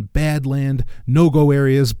jungle and bad land, no-go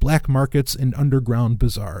areas, black markets, and underground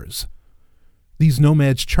bazaars. These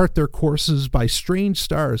nomads chart their courses by strange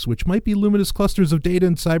stars which might be luminous clusters of data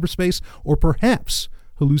in cyberspace or perhaps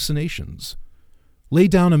hallucinations. Lay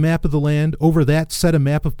down a map of the land, over that set a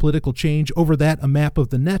map of political change, over that a map of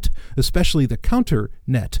the net, especially the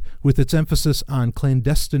counter-net, with its emphasis on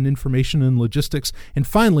clandestine information and logistics, and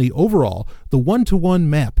finally, overall, the one-to-one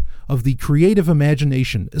map of the creative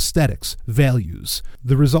imagination, aesthetics, values.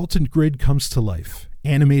 The resultant grid comes to life,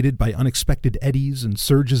 animated by unexpected eddies and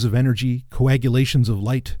surges of energy, coagulations of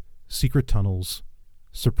light, secret tunnels,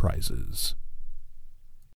 surprises.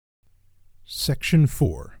 Section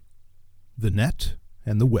 4. The Net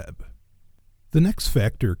and the Web. The next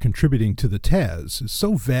factor contributing to the Taz is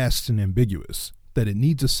so vast and ambiguous that it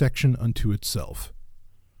needs a section unto itself.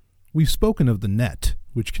 We've spoken of the net,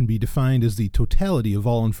 which can be defined as the totality of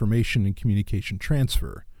all information and communication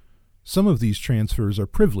transfer. Some of these transfers are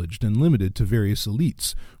privileged and limited to various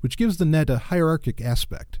elites, which gives the net a hierarchic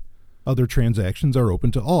aspect. Other transactions are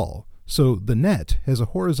open to all, so the net has a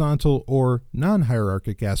horizontal or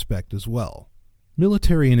non-hierarchic aspect as well.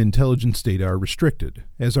 Military and intelligence data are restricted,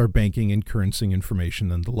 as are banking and currency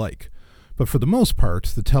information and the like. But for the most part,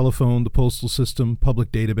 the telephone, the postal system,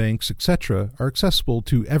 public databanks, etc. are accessible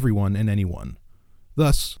to everyone and anyone.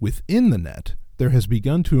 Thus, within the net, there has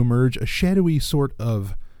begun to emerge a shadowy sort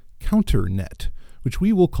of counter-net, which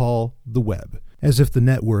we will call the web, as if the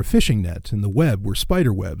net were a fishing net and the web were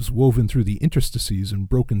spider webs woven through the interstices and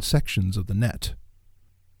broken sections of the net.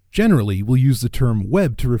 Generally, we'll use the term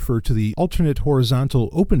web to refer to the alternate horizontal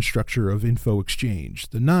open structure of info exchange,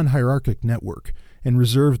 the non-hierarchic network, and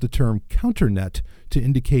reserve the term counternet to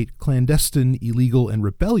indicate clandestine, illegal, and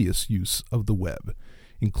rebellious use of the web,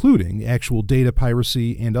 including actual data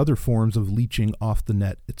piracy and other forms of leeching off the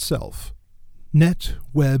net itself. Net,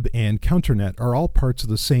 web, and counternet are all parts of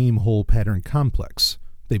the same whole pattern complex.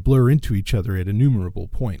 They blur into each other at innumerable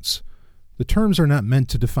points. The terms are not meant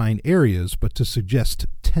to define areas, but to suggest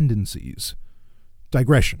tendencies.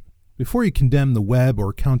 Digression. Before you condemn the web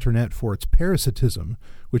or counternet for its parasitism,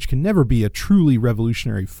 which can never be a truly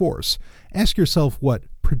revolutionary force, ask yourself what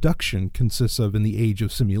production consists of in the age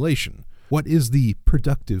of simulation. What is the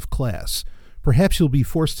productive class? Perhaps you'll be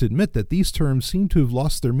forced to admit that these terms seem to have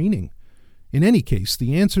lost their meaning. In any case,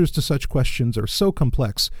 the answers to such questions are so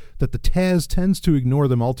complex that the Taz tends to ignore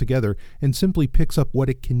them altogether and simply picks up what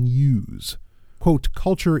it can use. Quote,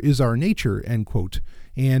 culture is our nature, end quote,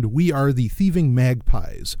 and we are the thieving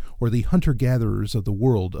magpies, or the hunter-gatherers of the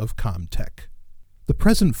world of Comtech. The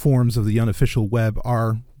present forms of the unofficial web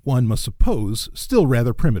are, one must suppose, still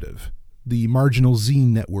rather primitive. The marginal zine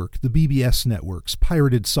network, the BBS networks,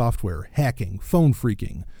 pirated software, hacking, phone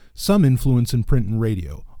phreaking, some influence in print and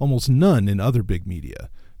radio, almost none in other big media.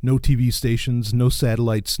 No TV stations, no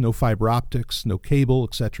satellites, no fiber optics, no cable,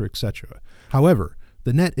 etc., etc. However,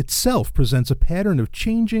 the net itself presents a pattern of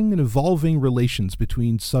changing and evolving relations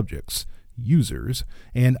between subjects, users,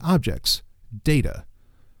 and objects, data.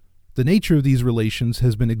 The nature of these relations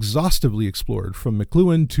has been exhaustively explored from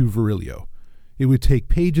McLuhan to Virilio. It would take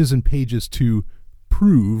pages and pages to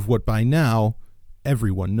prove what by now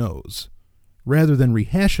everyone knows. Rather than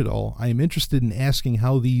rehash it all, I am interested in asking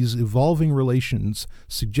how these evolving relations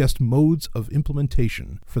suggest modes of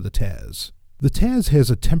implementation for the Taz. The Taz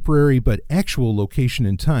has a temporary but actual location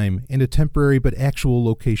in time and a temporary but actual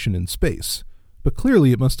location in space. But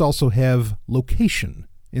clearly it must also have location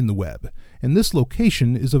in the web, and this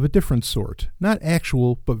location is of a different sort, not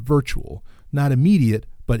actual but virtual, not immediate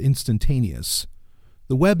but instantaneous.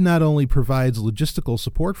 The web not only provides logistical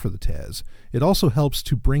support for the Taz, it also helps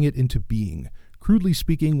to bring it into being. Crudely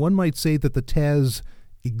speaking, one might say that the Taz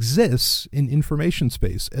exists in information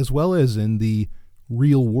space as well as in the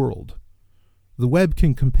real world. The web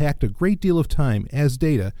can compact a great deal of time as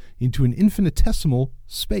data into an infinitesimal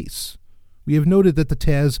space. We have noted that the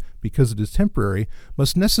Taz, because it is temporary,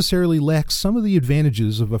 must necessarily lack some of the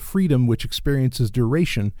advantages of a freedom which experiences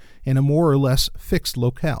duration and a more or less fixed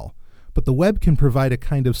locale. But the web can provide a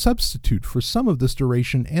kind of substitute for some of this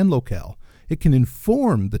duration and locale. It can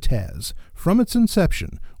inform the Taz from its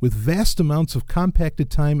inception with vast amounts of compacted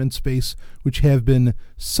time and space which have been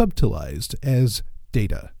subtilized as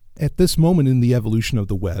data. At this moment in the evolution of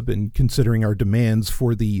the web, and considering our demands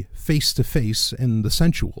for the face-to-face and the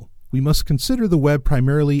sensual, we must consider the web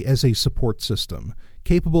primarily as a support system,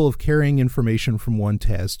 capable of carrying information from one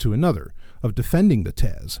Taz to another, of defending the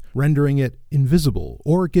Taz, rendering it invisible,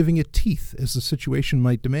 or giving it teeth as the situation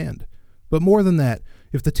might demand. But more than that,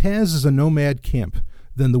 if the Taz is a nomad camp,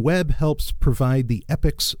 then the web helps provide the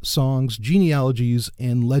epics, songs, genealogies,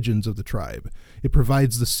 and legends of the tribe. It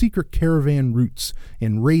provides the secret caravan routes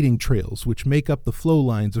and raiding trails which make up the flow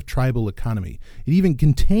lines of tribal economy. It even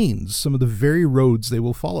contains some of the very roads they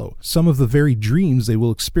will follow, some of the very dreams they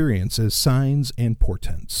will experience as signs and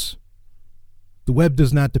portents. The web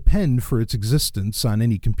does not depend for its existence on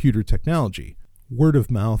any computer technology. Word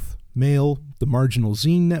of mouth, mail, the marginal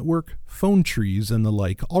zine network, phone trees, and the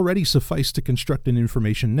like already suffice to construct an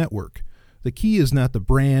information network. The key is not the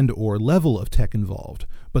brand or level of tech involved,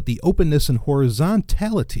 but the openness and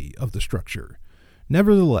horizontality of the structure.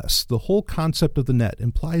 Nevertheless, the whole concept of the net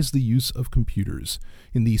implies the use of computers.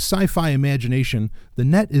 In the sci-fi imagination, the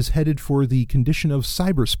net is headed for the condition of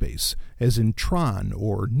cyberspace, as in Tron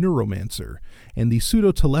or Neuromancer, and the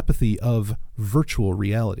pseudo-telepathy of virtual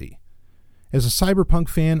reality. As a cyberpunk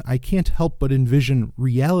fan, I can't help but envision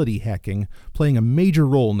reality hacking playing a major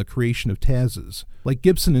role in the creation of Tazes. Like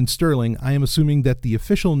Gibson and Sterling, I am assuming that the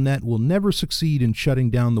official net will never succeed in shutting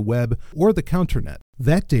down the web or the counternet.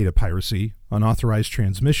 That data piracy, unauthorized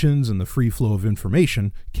transmissions, and the free flow of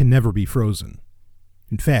information can never be frozen.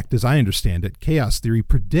 In fact, as I understand it, chaos theory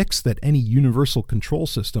predicts that any universal control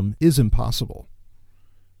system is impossible.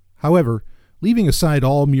 However, leaving aside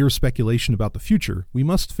all mere speculation about the future, we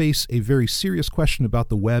must face a very serious question about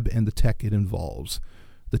the web and the tech it involves.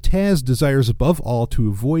 The Taz desires above all to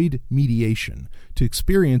avoid mediation, to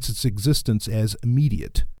experience its existence as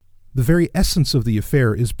immediate. The very essence of the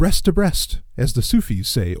affair is breast to breast, as the Sufis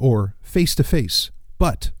say, or face to face.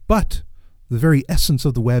 But, the very essence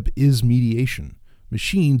of the web is mediation.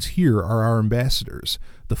 Machines here are our ambassadors.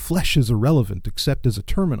 The flesh is irrelevant except as a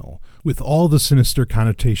terminal, with all the sinister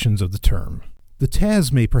connotations of the term. The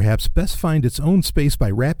Taz may perhaps best find its own space by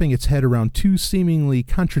wrapping its head around two seemingly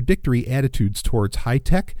contradictory attitudes towards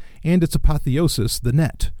high-tech and its apotheosis, the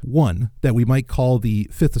net. One, that we might call the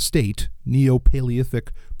Fifth Estate,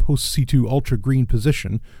 neo-Paleolithic, post-situ ultra-green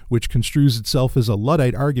position, which construes itself as a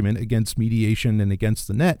Luddite argument against mediation and against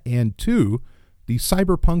the net, and two, the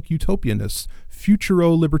cyberpunk utopianists,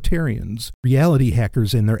 futuro-libertarians, reality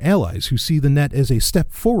hackers, and their allies who see the net as a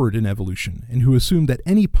step forward in evolution and who assume that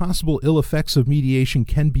any possible ill effects of mediation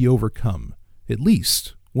can be overcome, at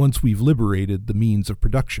least once we've liberated the means of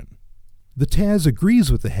production. The Taz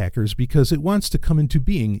agrees with the hackers because it wants to come into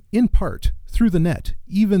being, in part, through the net,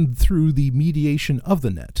 even through the mediation of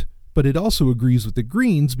the net. But it also agrees with the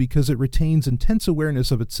Greens because it retains intense awareness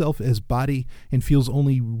of itself as body and feels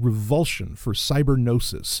only revulsion for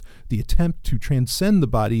cybergnosis, the attempt to transcend the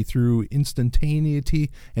body through instantaneity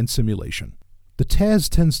and simulation. The Taz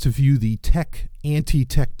tends to view the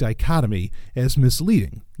tech-anti-tech dichotomy as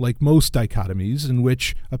misleading, like most dichotomies in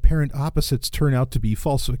which apparent opposites turn out to be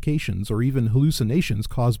falsifications or even hallucinations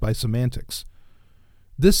caused by semantics.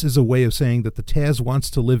 This is a way of saying that the Taz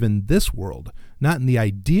wants to live in this world, not in the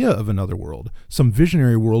idea of another world, some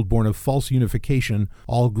visionary world born of false unification,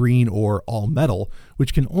 all green or all metal,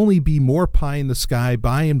 which can only be more pie in the sky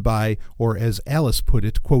by and by, or as Alice put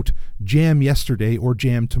it, quote, jam yesterday or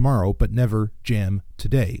jam tomorrow, but never jam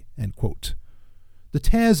today, end quote. The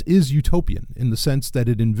Taz is utopian in the sense that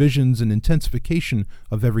it envisions an intensification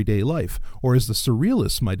of everyday life, or as the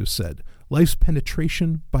Surrealists might have said, life's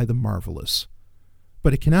penetration by the marvelous.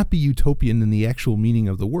 But it cannot be utopian in the actual meaning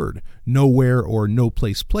of the word, nowhere or no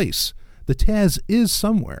place. The Taz is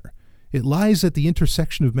somewhere. It lies at the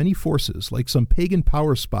intersection of many forces, like some pagan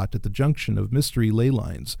power spot at the junction of mystery ley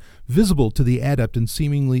lines, visible to the adept in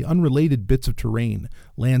seemingly unrelated bits of terrain,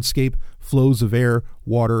 landscape, flows of air,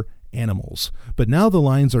 water, animals. But now the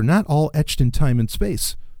lines are not all etched in time and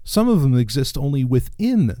space. Some of them exist only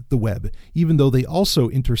within the web, even though they also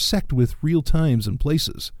intersect with real times and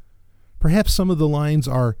places. Perhaps some of the lines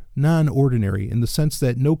are non-ordinary in the sense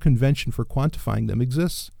that no convention for quantifying them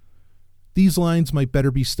exists. These lines might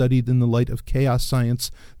better be studied in the light of chaos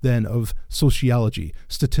science than of sociology,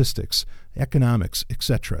 statistics, economics,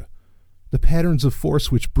 etc. The patterns of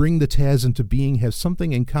force which bring the Taz into being have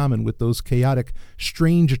something in common with those chaotic,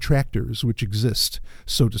 strange attractors which exist,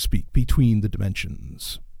 so to speak, between the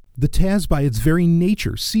dimensions. The Taz, by its very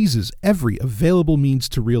nature, seizes every available means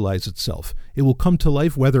to realize itself. It will come to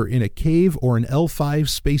life whether in a cave or an L5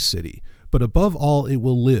 space city, but above all it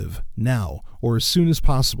will live, now, or as soon as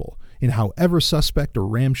possible, in however suspect or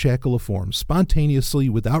ramshackle a form, spontaneously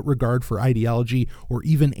without regard for ideology or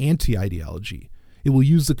even anti-ideology. It will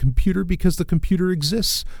use the computer because the computer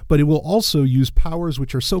exists, but it will also use powers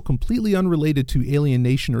which are so completely unrelated to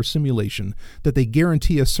alienation or simulation that they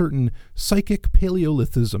guarantee a certain psychic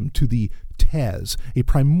paleolithism to the Taz, a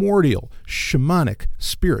primordial, shamanic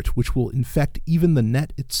spirit which will infect even the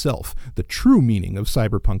net itself, the true meaning of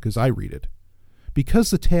cyberpunk as I read it.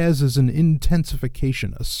 Because the Taz is an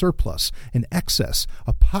intensification, a surplus, an excess,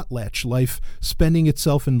 a potlatch life spending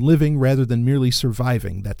itself in living rather than merely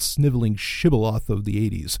surviving, that sniveling shibboleth of the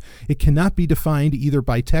 80s, it cannot be defined either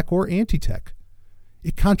by tech or anti-tech.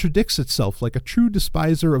 It contradicts itself like a true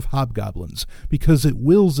despiser of hobgoblins, because it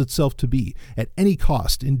wills itself to be, at any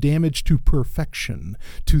cost, in damage to perfection,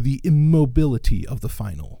 to the immobility of the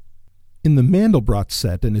final. In the Mandelbrot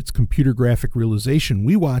set and its computer graphic realization,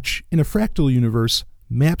 we watch, in a fractal universe,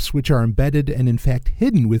 maps which are embedded and in fact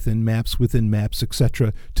hidden within maps,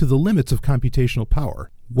 etc., to the limits of computational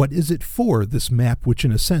power. What is it for, this map which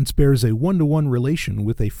in a sense bears a one-to-one relation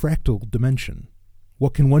with a fractal dimension?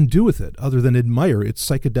 What can one do with it other than admire its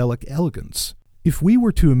psychedelic elegance? If we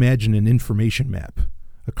were to imagine an information map,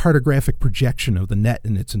 a cartographic projection of the net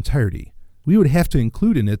in its entirety, we would have to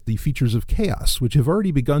include in it the features of chaos, which have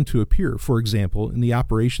already begun to appear, for example, in the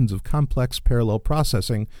operations of complex parallel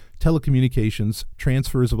processing, telecommunications,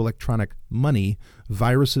 transfers of electronic money,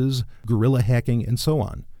 viruses, guerrilla hacking, and so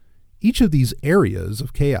on. Each of these areas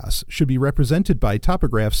of chaos should be represented by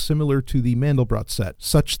topographs similar to the Mandelbrot set,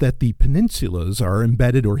 such that the peninsulas are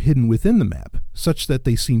embedded or hidden within the map, such that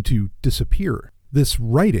they seem to disappear. This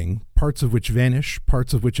writing, parts of which vanish,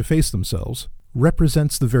 parts of which efface themselves,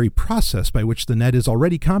 represents the very process by which the net is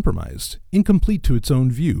already compromised, incomplete to its own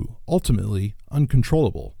view, ultimately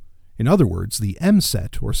uncontrollable. In other words, the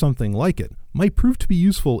M-set, or something like it, might prove to be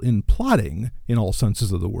useful in plotting, in all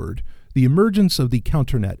senses of the word, the emergence of the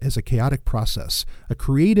counternet as a chaotic process, a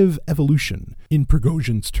creative evolution, in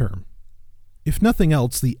Prigozhin's term. If nothing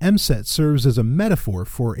else, the M-set serves as a metaphor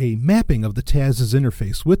for a mapping of the Taz's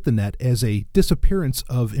interface with the net as a disappearance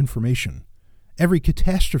of information. Every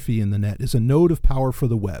catastrophe in the net is a node of power for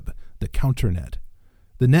the web, the counternet.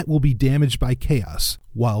 The net will be damaged by chaos,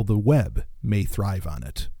 while the web may thrive on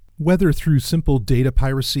it. Whether through simple data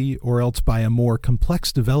piracy or else by a more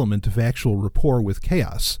complex development of actual rapport with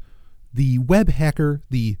chaos, The web hacker,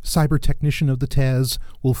 the cyber technician of the TAS,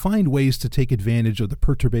 will find ways to take advantage of the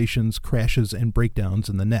perturbations, crashes, and breakdowns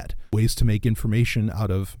in the net, ways to make information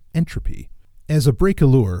out of entropy. As a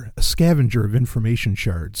break-a-lure, a scavenger of information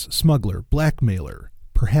shards, smuggler, blackmailer,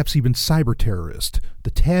 perhaps even cyber terrorist,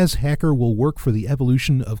 the TAS hacker will work for the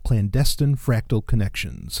evolution of clandestine fractal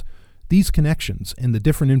connections. These connections, and the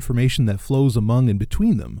different information that flows among and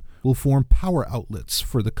between them, will form power outlets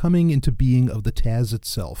for the coming into being of the TAS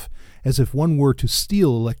itself, as if one were to steal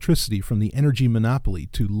electricity from the energy monopoly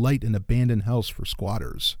to light an abandoned house for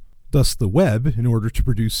squatters. Thus the web, in order to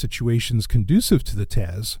produce situations conducive to the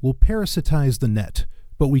TAS, will parasitize the net,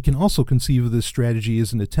 but we can also conceive of this strategy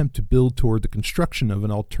as an attempt to build toward the construction of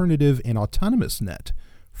an alternative and autonomous net,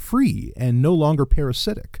 free and no longer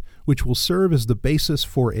parasitic, which will serve as the basis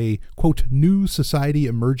for a, quote, new society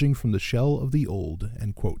emerging from the shell of the old,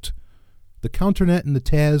 end quote. The counternet and the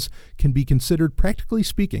TAS can be considered, practically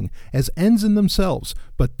speaking, as ends in themselves,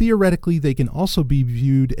 but theoretically they can also be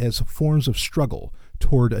viewed as forms of struggle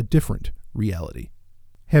toward a different reality.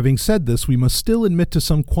 Having said this, we must still admit to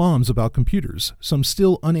some qualms about computers, some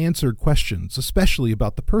still unanswered questions, especially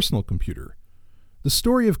about the personal computer. The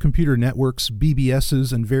story of computer networks,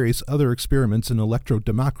 BBSs, and various other experiments in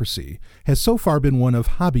electro-democracy has so far been one of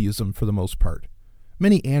hobbyism for the most part.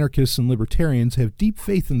 Many anarchists and libertarians have deep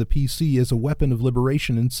faith in the PC as a weapon of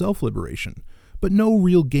liberation and self-liberation, but no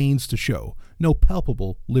real gains to show, no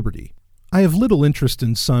palpable liberty. I have little interest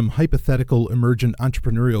in some hypothetical emergent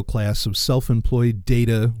entrepreneurial class of self-employed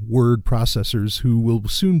data word processors who will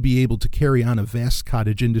soon be able to carry on a vast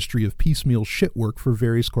cottage industry of piecemeal shitwork for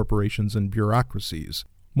various corporations and bureaucracies.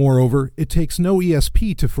 Moreover, it takes no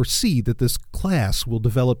ESP to foresee that this class will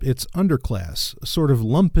develop its underclass, a sort of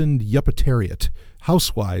lumpened yuppitariat,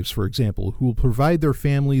 housewives, for example, who will provide their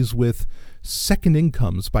families with second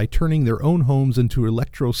incomes by turning their own homes into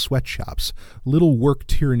electro sweatshops, little work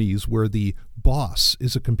tyrannies where the boss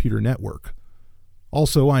is a computer network.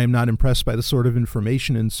 Also, I am not impressed by the sort of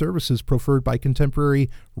information and services proffered by contemporary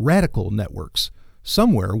radical networks.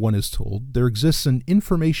 Somewhere, one is told, there exists an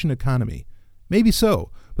information economy. Maybe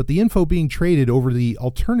so, but the info being traded over the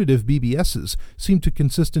alternative BBSs seem to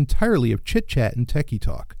consist entirely of chit-chat and techie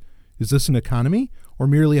talk. Is this an economy, or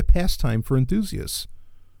merely a pastime for enthusiasts?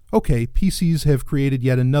 Okay, PCs have created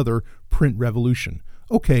yet another print revolution.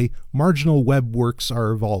 Okay, marginal web works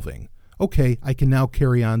are evolving. Okay, I can now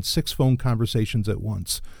carry on 6 phone conversations at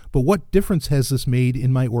once. But what difference has this made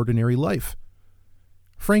in my ordinary life?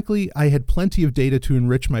 Frankly, I had plenty of data to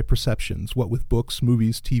enrich my perceptions, what with books,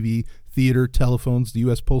 movies, TV, theater, telephones, the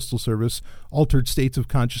U.S. Postal Service, altered states of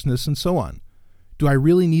consciousness, and so on. Do I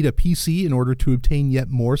really need a PC in order to obtain yet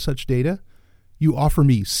more such data? You offer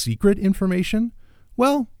me secret information?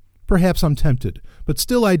 Well, perhaps I'm tempted, but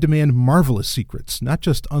still I demand marvelous secrets, not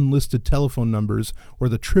just unlisted telephone numbers or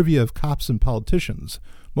the trivia of cops and politicians.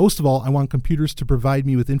 Most of all, I want computers to provide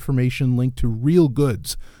me with information linked to real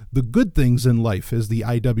goods, the good things in life, as the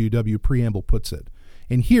IWW preamble puts it.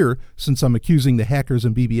 And here, since I'm accusing the hackers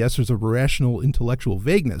and BBSers of irrational intellectual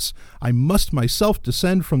vagueness, I must myself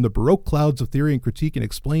descend from the Baroque clouds of theory and critique and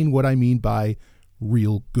explain what I mean by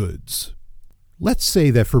real goods. Let's say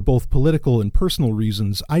that for both political and personal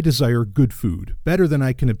reasons, I desire good food, better than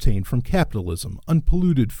I can obtain from capitalism,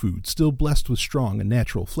 unpolluted food, still blessed with strong and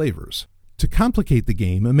natural flavors. To complicate the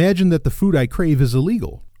game, imagine that the food I crave is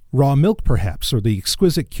illegal. Raw milk, perhaps, or the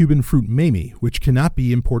exquisite Cuban fruit mamey, which cannot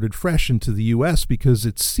be imported fresh into the U.S. because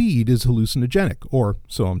its seed is hallucinogenic, or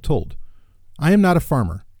so I'm told. I am not a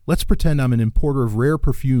farmer. Let's pretend I'm an importer of rare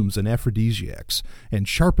perfumes and aphrodisiacs, and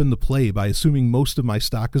sharpen the play by assuming most of my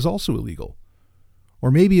stock is also illegal.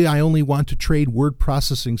 Or maybe I only want to trade word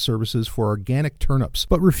processing services for organic turnips,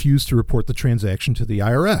 but refuse to report the transaction to the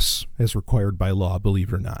IRS, as required by law,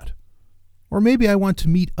 believe it or not. Or maybe I want to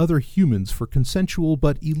meet other humans for consensual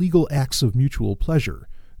but illegal acts of mutual pleasure.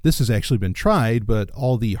 This has actually been tried, but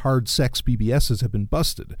all the hard sex BBSs have been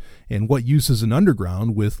busted, and what use is an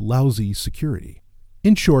underground with lousy security?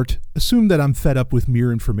 In short, assume that I'm fed up with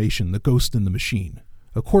mere information, the ghost in the machine.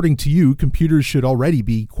 According to you, computers should already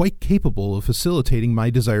be quite capable of facilitating my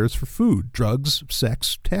desires for food, drugs,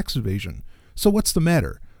 sex, tax evasion. So what's the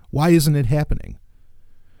matter? Why isn't it happening?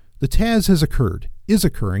 The TAS has occurred, is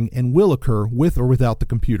occurring, and will occur with or without the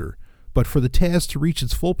computer. But for the TAS to reach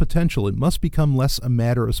its full potential, it must become less a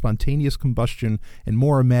matter of spontaneous combustion and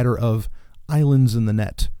more a matter of islands in the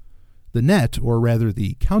net. The net, or rather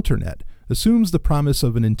the counternet, assumes the promise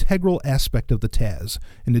of an integral aspect of the TAS,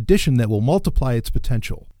 an addition that will multiply its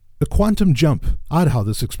potential. The quantum jump, odd how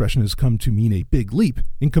this expression has come to mean a big leap,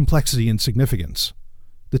 in complexity and significance.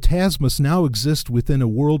 The Taz must now exist within a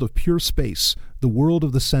world of pure space, the world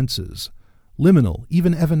of the senses. Liminal,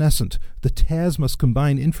 even evanescent, the Taz must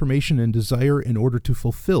combine information and desire in order to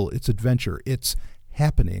fulfill its adventure, its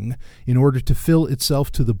happening, in order to fill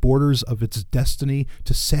itself to the borders of its destiny,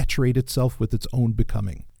 to saturate itself with its own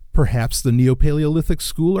becoming. Perhaps the Neo-Paleolithic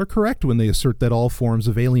school are correct when they assert that all forms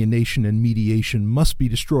of alienation and mediation must be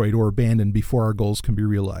destroyed or abandoned before our goals can be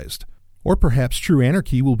realized. Or perhaps true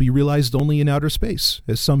anarchy will be realized only in outer space,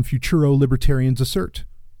 as some futuro-libertarians assert.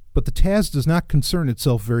 But the Taz does not concern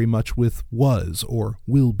itself very much with was or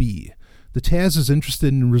will be. The Taz is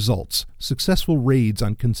interested in results, successful raids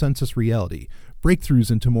on consensus reality,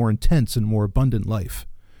 breakthroughs into more intense and more abundant life.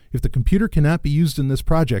 If the computer cannot be used in this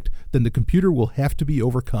project, then the computer will have to be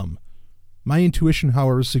overcome. My intuition,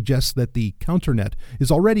 however, suggests that the counternet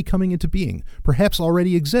is already coming into being, perhaps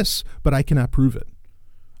already exists, but I cannot prove it.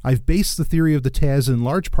 I've based the theory of the Taz in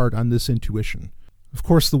large part on this intuition. Of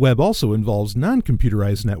course, the web also involves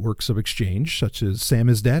non-computerized networks of exchange, such as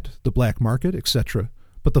samizdat, the black market, etc.,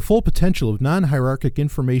 but the full potential of non-hierarchic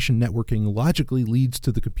information networking logically leads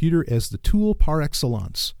to the computer as the tool par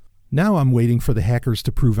excellence. Now I'm waiting for the hackers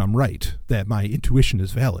to prove I'm right, that my intuition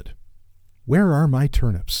is valid. Where are my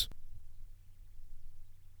turnips?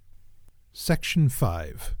 Section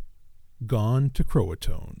 5. Gone to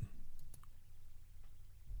Croatoan.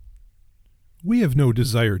 We have no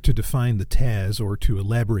desire to define the Taz or to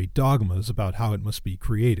elaborate dogmas about how it must be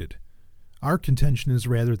created. Our contention is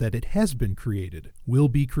rather that it has been created, will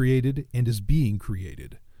be created, and is being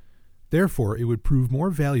created. Therefore, it would prove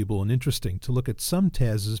more valuable and interesting to look at some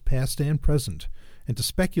Tazes past and present, and to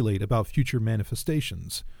speculate about future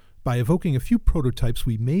manifestations. By evoking a few prototypes,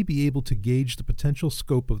 we may be able to gauge the potential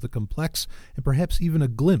scope of the complex and perhaps even a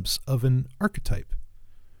glimpse of an archetype.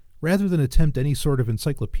 Rather than attempt any sort of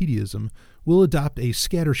encyclopediaism, we'll adopt a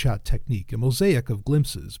scattershot technique, a mosaic of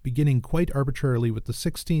glimpses, beginning quite arbitrarily with the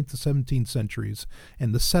 16th to 17th centuries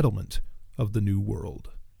and the settlement of the New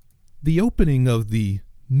World. The opening of the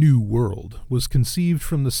New World was conceived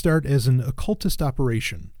from the start as an occultist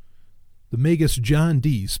operation. The Magus John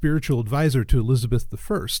Dee, spiritual advisor to Elizabeth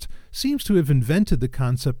I, seems to have invented the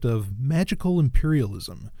concept of magical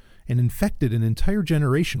imperialism and infected an entire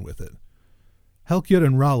generation with it. Helkiot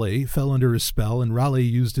and Raleigh fell under his spell, and Raleigh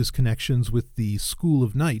used his connections with the School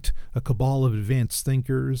of Night, a cabal of advanced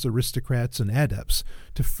thinkers, aristocrats, and adepts,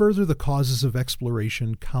 to further the causes of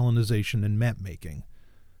exploration, colonization, and map-making.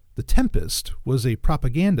 The Tempest was a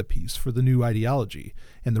propaganda piece for the new ideology,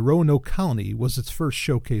 and the Roanoke colony was its first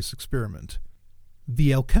showcase experiment.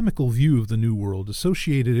 The alchemical view of the New World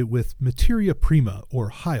associated it with materia prima, or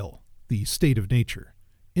heil, the state of nature,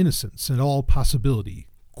 innocence and all possibility,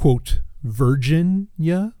 quote,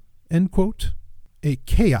 Virginia, end quote, a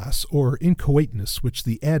chaos or inchoateness which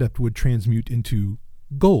the adept would transmute into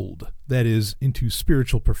gold, that is, into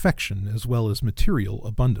spiritual perfection as well as material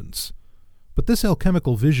abundance. But this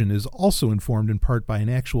alchemical vision is also informed in part by an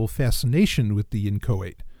actual fascination with the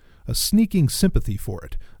inchoate, a sneaking sympathy for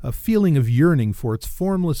it, a feeling of yearning for its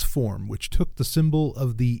formless form which took the symbol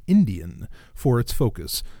of the Indian for its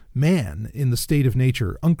focus, man in the state of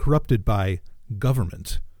nature uncorrupted by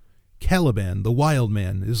government. Caliban, the wild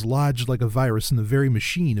man, is lodged like a virus in the very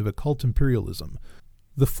machine of occult imperialism.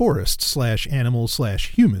 The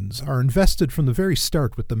forest/animals/humans are invested from the very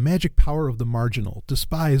start with the magic power of the marginal,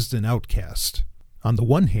 despised and outcast. On the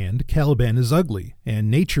one hand, Caliban is ugly, and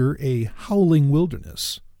nature a howling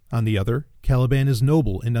wilderness. On the other, Caliban is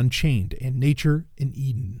noble and unchained, and nature an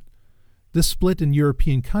Eden. This split in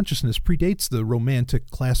European consciousness predates the romantic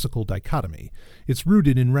classical dichotomy. It's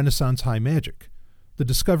rooted in Renaissance high magic. The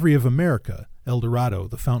discovery of America, El Dorado,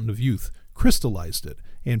 the fountain of youth, crystallized it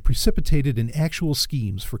and precipitated in actual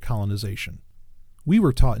schemes for colonization. We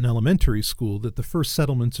were taught in elementary school that the first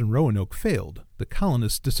settlements in Roanoke failed. The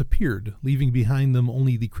colonists disappeared, leaving behind them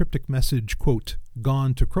only the cryptic message, quote,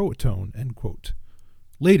 gone to Croatoan, end quote.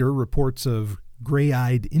 Later, reports of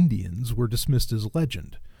gray-eyed Indians were dismissed as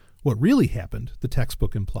legend. What really happened, the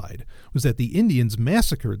textbook implied, was that the Indians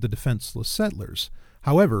massacred the defenseless settlers.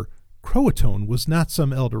 However, Croatoan was not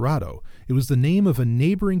some El Dorado. It was the name of a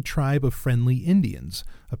neighboring tribe of friendly Indians.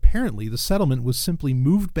 Apparently, the settlement was simply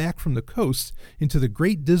moved back from the coast into the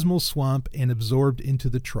Great Dismal Swamp and absorbed into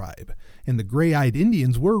the tribe. And the gray-eyed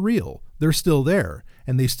Indians were real. They're still there,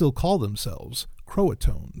 and they still call themselves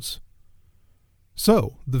Croatoans.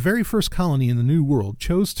 So, the very first colony in the New World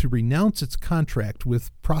chose to renounce its contract with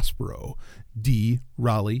Prospero, Dee,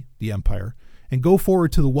 Raleigh, the Empire, and go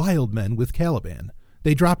forward to the wild men with Caliban.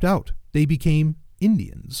 They dropped out. They became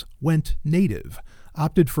Indians, went native,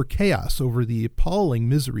 opted for chaos over the appalling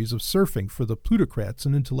miseries of surfing for the plutocrats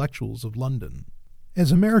and intellectuals of London. As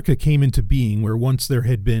America came into being where once there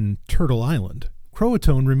had been Turtle Island,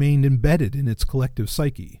 Croatoan remained embedded in its collective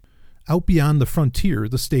psyche. Out beyond the frontier,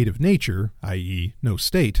 the state of nature, i.e., no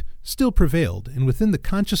state, still prevailed, and within the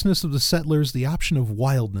consciousness of the settlers the option of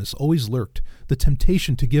wildness always lurked, the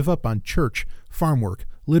temptation to give up on church, farm work,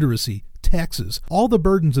 literacy, taxes, all the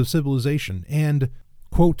burdens of civilization, and,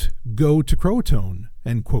 quote, go to Croatoan,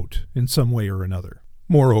 end quote, in some way or another.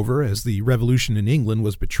 Moreover, as the revolution in England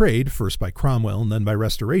was betrayed, first by Cromwell and then by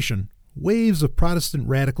Restoration, waves of Protestant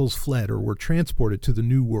radicals fled or were transported to the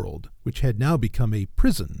New World, which had now become a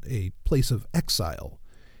prison, a place of exile.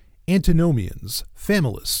 Antinomians,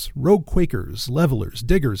 familists, rogue Quakers, levelers,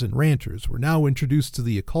 diggers, and ranters were now introduced to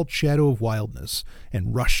the occult shadow of wildness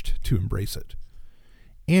and rushed to embrace it.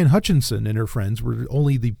 Anne Hutchinson and her friends were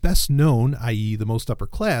only the best known, i.e. the most upper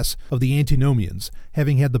class, of the Antinomians,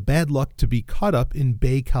 having had the bad luck to be caught up in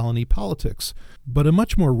Bay Colony politics, but a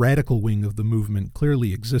much more radical wing of the movement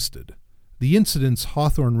clearly existed. The incidents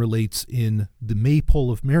Hawthorne relates in The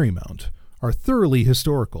Maypole of Merrymount are thoroughly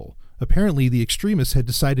historical. Apparently, the extremists had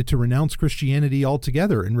decided to renounce Christianity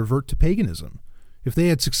altogether and revert to paganism. If they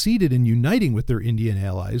had succeeded in uniting with their Indian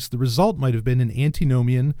allies, the result might have been an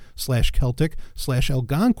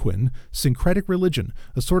Antinomian/Celtic/Algonquin syncretic religion,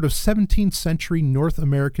 a sort of 17th century North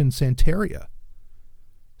American Santeria.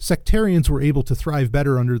 Sectarians were able to thrive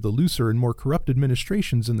better under the looser and more corrupt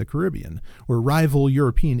administrations in the Caribbean, where rival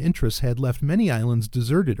European interests had left many islands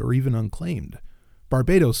deserted or even unclaimed.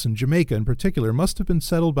 Barbados and Jamaica in particular must have been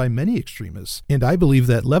settled by many extremists, and I believe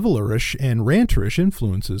that levelerish and ranterish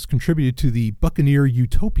influences contributed to the buccaneer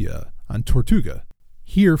utopia on Tortuga.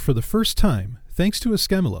 Here, for the first time, thanks to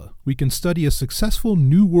Escamilla, we can study a successful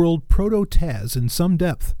New World proto-Taz in some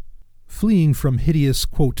depth. Fleeing from hideous,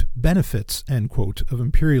 quote, benefits, end quote, of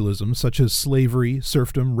imperialism such as slavery,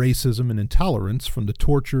 serfdom, racism, and intolerance from the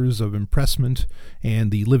tortures of impressment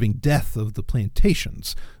and the living death of the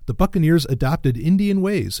plantations, the buccaneers adopted Indian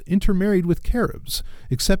ways, intermarried with Caribs,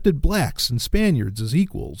 accepted blacks and Spaniards as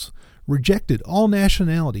equals, rejected all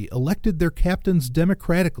nationality, elected their captains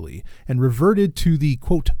democratically, and reverted to the,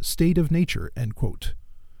 quote, state of nature, end quote.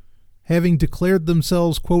 Having declared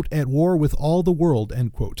themselves, quote, at war with all the world,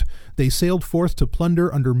 end quote, they sailed forth to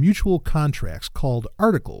plunder under mutual contracts called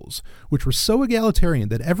articles, which were so egalitarian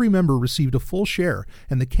that every member received a full share,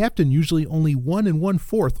 and the captain usually only 1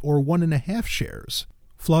 1/4 or 1 1/2 shares.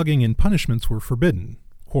 Flogging and punishments were forbidden.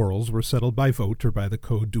 Quarrels were settled by vote or by the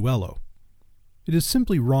code duello. It is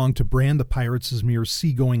simply wrong to brand the pirates as mere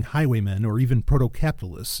seagoing highwaymen or even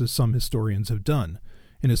proto-capitalists, as some historians have done.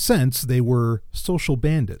 In a sense, they were social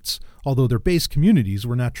bandits, although their base communities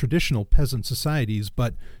were not traditional peasant societies,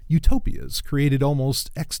 but utopias created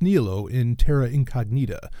almost ex nihilo in terra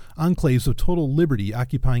incognita, enclaves of total liberty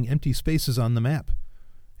occupying empty spaces on the map.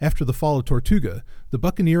 After the fall of Tortuga, the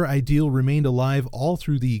buccaneer ideal remained alive all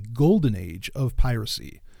through the golden age of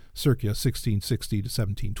piracy, circa 1660 to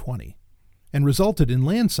 1720, and resulted in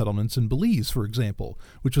land settlements in Belize, for example,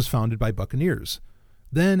 which was founded by buccaneers.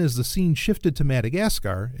 Then, as the scene shifted to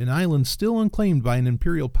Madagascar, an island still unclaimed by an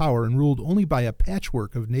imperial power and ruled only by a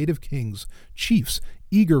patchwork of native kings, chiefs,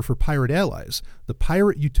 eager for pirate allies, the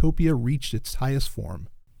pirate utopia reached its highest form.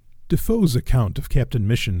 Defoe's account of Captain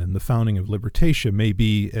Mission and the founding of Libertatia may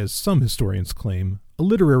be, as some historians claim, a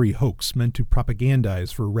literary hoax meant to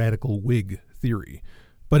propagandize for radical Whig theory,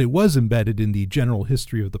 but it was embedded in the general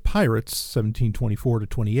history of the pirates, 1724 to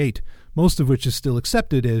 28, most of which is still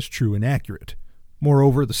accepted as true and accurate.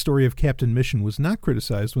 Moreover, the story of Captain Mission was not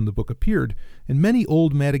criticized when the book appeared, and many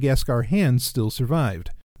old Madagascar hands still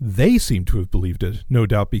survived. They seem to have believed it, no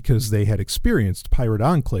doubt because they had experienced pirate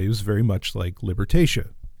enclaves very much like Libertatia.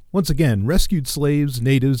 Once again, rescued slaves,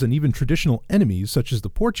 natives, and even traditional enemies such as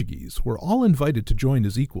the Portuguese were all invited to join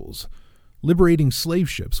as equals. Liberating slave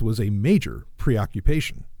ships was a major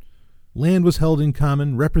preoccupation. Land was held in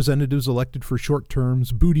common, representatives elected for short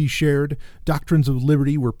terms, booty shared, doctrines of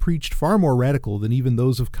liberty were preached far more radical than even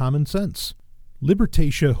those of common sense.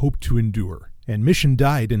 Libertatia hoped to endure, and Mission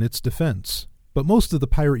died in its defense. But most of the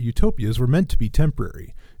pirate utopias were meant to be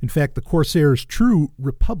temporary. In fact, the Corsairs' true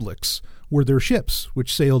republics were their ships,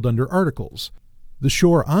 which sailed under articles. The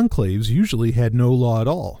shore enclaves usually had no law at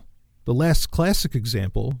all. The last classic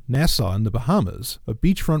example, Nassau in the Bahamas, a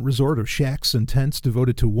beachfront resort of shacks and tents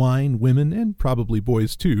devoted to wine, women, and probably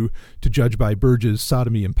boys too, to judge by Burge's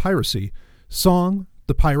Sodomy and Piracy. Song,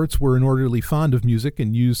 the pirates were inordinately fond of music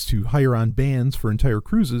and used to hire on bands for entire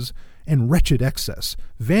cruises, and wretched excess,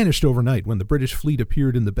 vanished overnight when the British fleet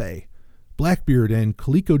appeared in the bay. Blackbeard and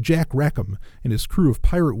Calico Jack Rackham and his crew of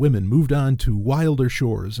pirate women moved on to wilder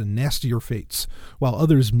shores and nastier fates, while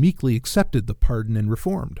others meekly accepted the pardon and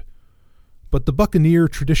reformed. But the buccaneer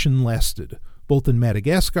tradition lasted, both in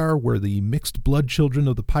Madagascar, where the mixed-blood children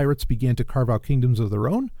of the pirates began to carve out kingdoms of their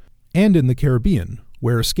own, and in the Caribbean,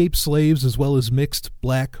 where escaped slaves as well as mixed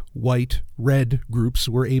black, white, red groups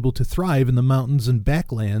were able to thrive in the mountains and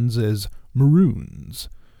backlands as Maroons.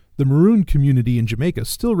 The Maroon community in Jamaica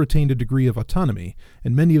still retained a degree of autonomy,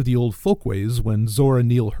 and many of the old folkways when Zora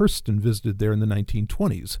Neale Hurston visited there in the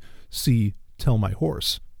 1920s. See Tell My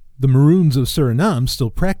Horse. The Maroons of Suriname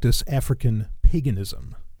still practice African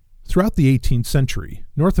paganism. Throughout the 18th century,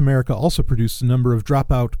 North America also produced a number of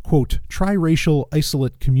dropout, quote, triracial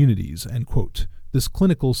isolate communities, end quote. This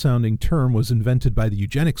clinical-sounding term was invented by the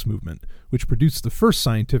eugenics movement, which produced the first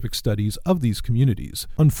scientific studies of these communities.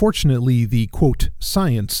 Unfortunately, the, quote,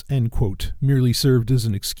 science, end quote, merely served as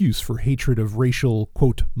an excuse for hatred of racial,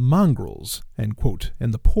 quote, mongrels, end quote,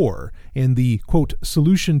 and the poor, and the, quote,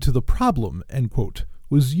 solution to the problem, end quote,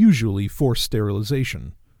 was usually forced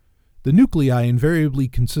sterilization. The nuclei invariably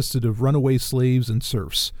consisted of runaway slaves and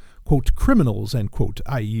serfs, quote, criminals, end quote,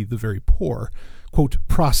 i.e. the very poor, quote,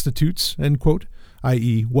 prostitutes, end quote,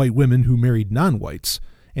 i.e. white women who married non-whites,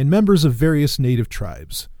 and members of various native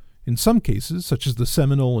tribes. In some cases, such as the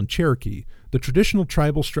Seminole and Cherokee, the traditional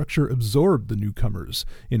tribal structure absorbed the newcomers.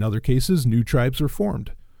 In other cases, new tribes were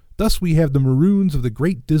formed. Thus we have the Maroons of the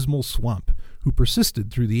Great Dismal Swamp, who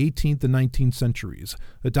persisted through the 18th and 19th centuries,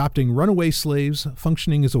 adopting runaway slaves,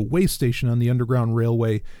 functioning as a way station on the Underground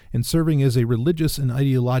Railway, and serving as a religious and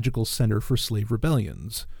ideological center for slave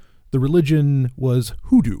rebellions. The religion was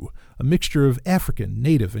Hoodoo, a mixture of African,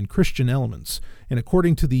 native, and Christian elements, and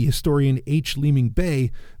according to the historian H. Leeming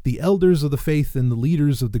Bay, the elders of the faith and the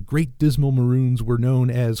leaders of the Great Dismal Maroons were known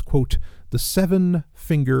as, quote, the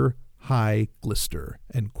Seven-Finger High Glister,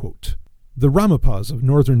 end quote. The Ramapas of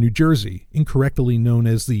northern New Jersey, incorrectly known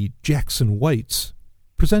as the Jackson Whites,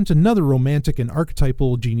 present another romantic and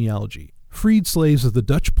archetypal genealogy. Freed slaves of the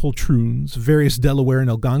Dutch poltroons, various Delaware and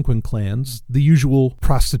Algonquin clans, the usual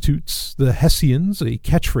prostitutes, the Hessians, a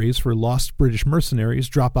catchphrase for lost British mercenaries,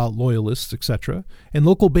 dropout loyalists, etc., and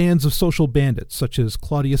local bands of social bandits such as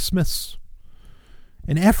Claudia Smiths.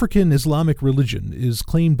 An African Islamic religion is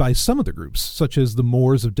claimed by some of the groups, such as the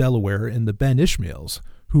Moors of Delaware and the Ben Ishmaels,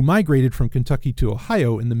 who migrated from Kentucky to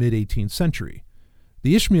Ohio in the mid-18th century.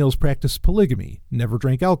 The Ishmaels practiced polygamy, never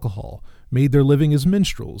drank alcohol, made their living as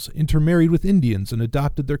minstrels, intermarried with Indians and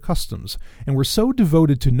adopted their customs, and were so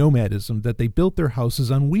devoted to nomadism that they built their houses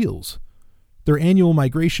on wheels. Their annual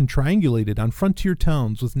migration triangulated on frontier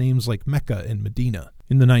towns with names like Mecca and Medina.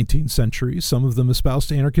 In the 19th century, some of them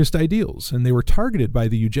espoused anarchist ideals, and they were targeted by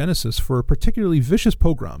the eugenicists for a particularly vicious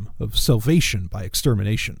pogrom of salvation by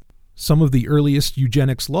extermination. Some of the earliest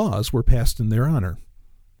eugenics laws were passed in their honor.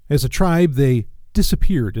 As a tribe, they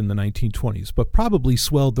disappeared in the 1920s, but probably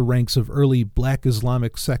swelled the ranks of early black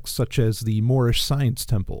Islamic sects such as the Moorish Science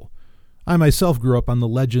Temple. I myself grew up on the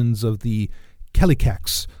legends of the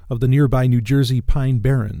Kallikaks of the nearby New Jersey Pine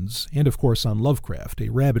Barrens, and of course on Lovecraft, a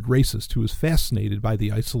rabid racist who was fascinated by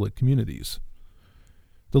the isolate communities.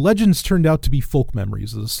 The legends turned out to be folk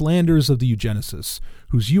memories of the slanders of the eugenicists,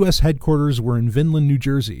 whose U.S. headquarters were in Vinland, New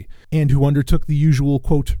Jersey, and who undertook the usual,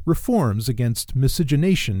 quote, reforms against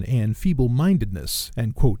miscegenation and feeble-mindedness,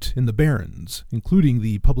 end quote, in the Barrens, including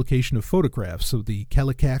the publication of photographs of the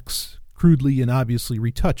Kallikaks, crudely and obviously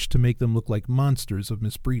retouched to make them look like monsters of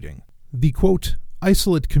misbreeding. The, quote,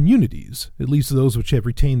 isolate communities, at least those which have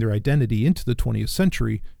retained their identity into the 20th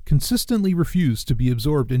century, consistently refused to be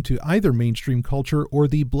absorbed into either mainstream culture or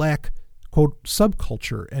the black, quote,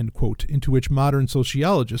 subculture, end quote, into which modern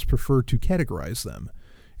sociologists prefer to categorize them.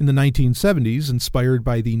 In the 1970s, inspired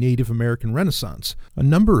by the Native American Renaissance, a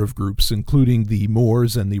number of groups, including the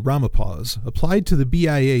Moors and the Ramapas, applied to the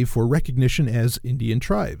BIA for recognition as Indian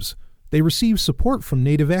tribes. They received support from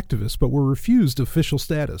Native activists but were refused official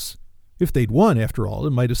status. If they'd won, after all,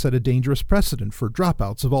 it might have set a dangerous precedent for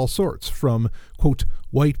dropouts of all sorts, from, quote,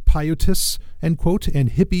 white pieutists, end quote,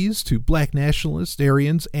 and hippies to black nationalists,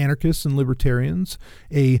 Aryans, anarchists, and libertarians,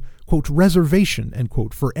 a, quote, reservation, end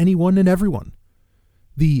quote, for anyone and everyone.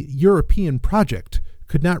 The European project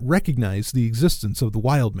could not recognize the existence of the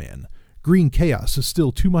wild man. Green chaos is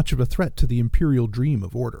still too much of a threat to the imperial dream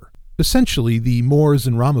of order. Essentially, the Moors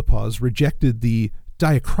and Ramapas rejected the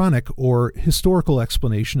diachronic or historical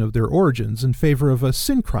explanation of their origins in favor of a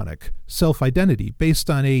synchronic self-identity based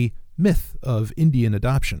on a myth of Indian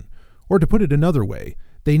adoption. Or to put it another way,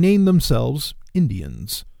 they named themselves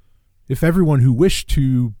Indians. If everyone who wished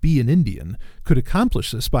to be an Indian could accomplish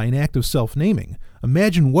this by an act of self-naming,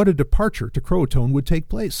 imagine what a departure to Croatoan would take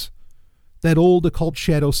place. That old occult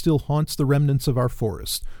shadow still haunts the remnants of our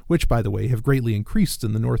forests, which, by the way, have greatly increased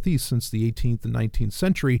in the Northeast since the 18th and 19th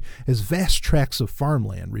century as vast tracts of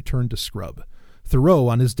farmland returned to scrub. Thoreau,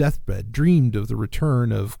 on his deathbed, dreamed of the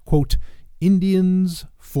return of, quote, Indians,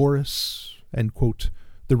 forests, and, quote,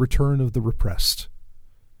 the return of the repressed.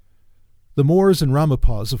 The Moors and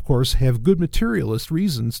Ramapas, of course, have good materialist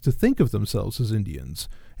reasons to think of themselves as Indians.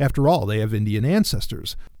 After all, they have Indian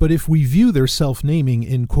ancestors. But if we view their self-naming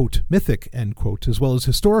in, quote, mythic, end quote, as well as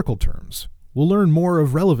historical terms, we'll learn more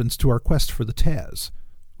of relevance to our quest for the Taz.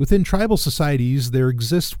 Within tribal societies, there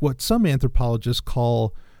exists what some anthropologists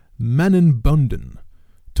call Mananbunden,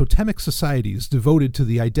 totemic societies devoted to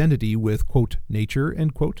the identity with, quote, nature,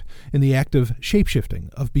 end quote, in the act of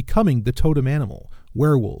shapeshifting, of becoming the totem animal,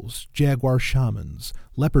 werewolves, jaguar shamans,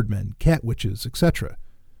 leopard men, cat witches, etc.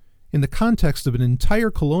 In the context of an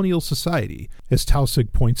entire colonial society, as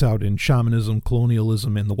Taussig points out in Shamanism,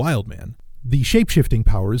 Colonialism, and the Wild Man, the shapeshifting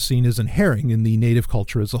power is seen as inherent in the native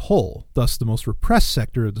culture as a whole. Thus, the most repressed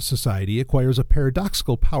sector of the society acquires a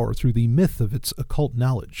paradoxical power through the myth of its occult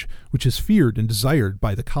knowledge, which is feared and desired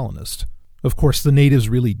by the colonist. Of course, the natives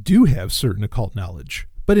really do have certain occult knowledge,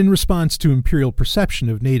 but in response to imperial perception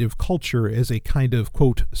of native culture as a kind of,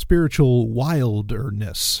 quote, spiritual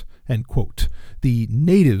wilderness, end quote, the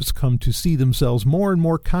natives come to see themselves more and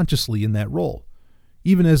more consciously in that role.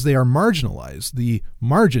 Even as they are marginalized, the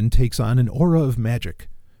margin takes on an aura of magic.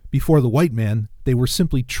 Before the white man, they were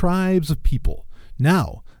simply tribes of people.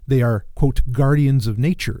 Now, they are, quote, guardians of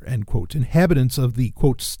nature, end quote, inhabitants of the,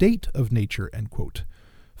 quote, state of nature, end quote.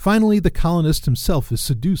 Finally, the colonist himself is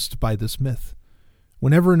seduced by this myth.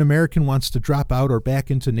 Whenever an American wants to drop out or back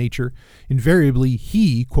into nature, invariably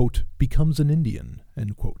he, quote, becomes an Indian,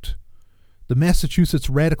 end quote. The Massachusetts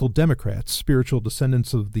Radical Democrats, spiritual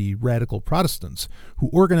descendants of the Radical Protestants, who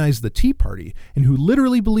organized the Tea Party and who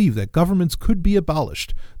literally believed that governments could be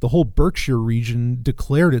abolished, the whole Berkshire region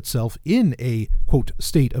declared itself in a, quote,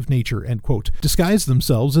 state of nature, end quote, disguised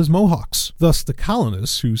themselves as Mohawks. Thus, the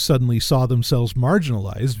colonists, who suddenly saw themselves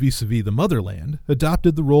marginalized vis-a-vis the motherland,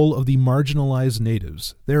 adopted the role of the marginalized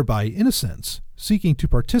natives, thereby, in a sense, seeking to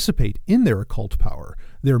participate in their occult power,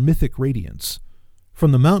 their mythic radiance.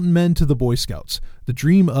 From the mountain men to the Boy Scouts, the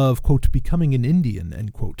dream of, quote, becoming an Indian,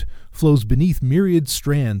 end quote, flows beneath myriad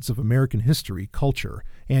strands of American history, culture,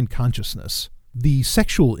 and consciousness. The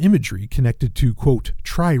sexual imagery connected to, quote,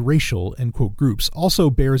 triracial, end quote, groups also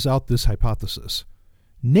bears out this hypothesis.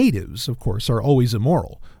 Natives, of course, are always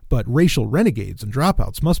immoral, but racial renegades and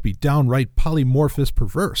dropouts must be downright polymorphous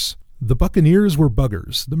perverse. The Buccaneers were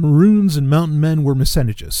buggers, the Maroons and Mountain Men were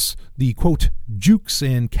miscellaneous, the, quote, Jukes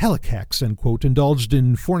and Kallikaks, end quote, indulged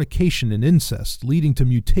in fornication and incest, leading to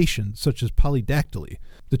mutations such as polydactyly.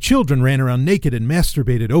 The children ran around naked and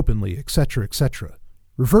masturbated openly, etc., etc.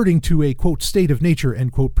 Reverting to a, quote, state of nature,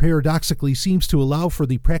 end quote, paradoxically seems to allow for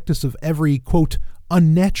the practice of every, quote,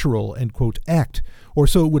 unnatural, end quote, act, or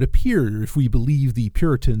so it would appear if we believe the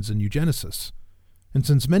Puritans and eugenicists. And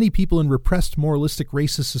since many people in repressed, moralistic,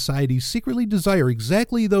 racist societies secretly desire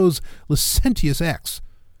exactly those licentious acts,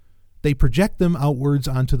 they project them outwards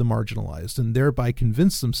onto the marginalized and thereby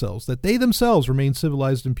convince themselves that they themselves remain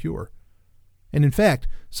civilized and pure. And in fact,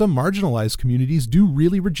 some marginalized communities do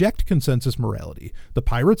really reject consensus morality. The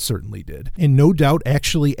pirates certainly did, and no doubt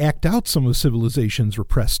actually act out some of civilization's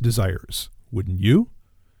repressed desires. Wouldn't you?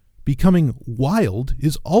 Becoming wild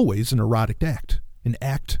is always an erotic act, an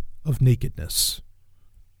act of nakedness.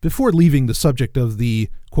 Before leaving the subject of the,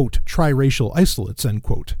 quote, triracial isolates, end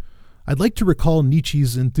quote, I'd like to recall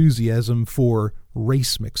Nietzsche's enthusiasm for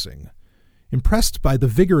race mixing. Impressed by the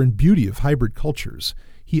vigor and beauty of hybrid cultures,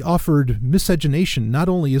 he offered miscegenation not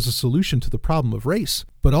only as a solution to the problem of race,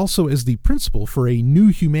 but also as the principle for a new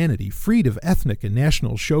humanity freed of ethnic and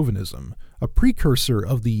national chauvinism, a precursor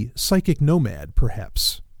of the psychic nomad,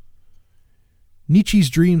 perhaps. Nietzsche's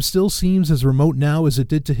dream still seems as remote now as it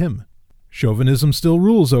did to him. Chauvinism still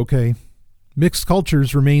rules, okay. Mixed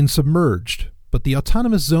cultures remain submerged, but the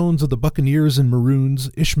autonomous zones of the Buccaneers and Maroons,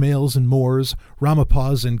 Ishmaels and Moors,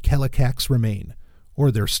 Ramapas and Kallikaks remain,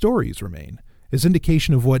 or their stories remain, as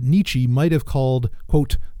indication of what Nietzsche might have called,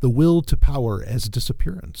 quote, the will to power as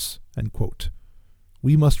disappearance, end quote.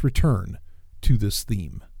 We must return to this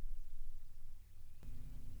theme.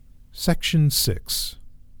 Section 6.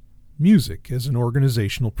 Music as an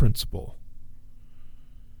organizational principle.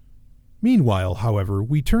 Meanwhile, however,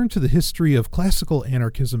 we turn to the history of classical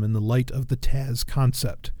anarchism in the light of the Taz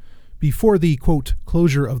concept. Before the, quote,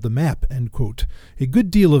 closure of the map, end quote, a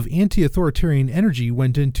good deal of anti-authoritarian energy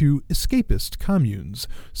went into escapist communes,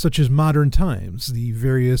 such as Modern Times, the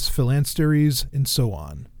various phalansteries, and so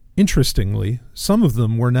on. Interestingly, some of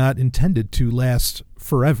them were not intended to last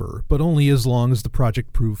forever, but only as long as the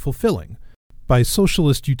project proved fulfilling. By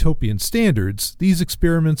socialist utopian standards, these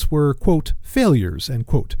experiments were, quote, failures, end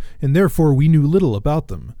quote, and therefore we knew little about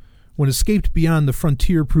them. When escaped beyond the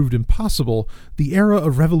frontier proved impossible, the era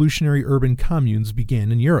of revolutionary urban communes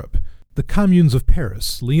began in Europe. The communes of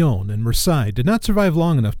Paris, Lyon, and Marseille did not survive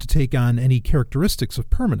long enough to take on any characteristics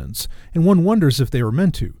of permanence, and one wonders if they were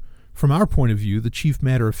meant to. From our point of view, the chief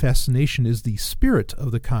matter of fascination is the spirit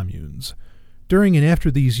of the communes. During and after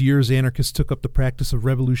these years, anarchists took up the practice of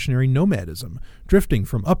revolutionary nomadism, drifting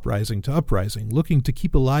from uprising to uprising, looking to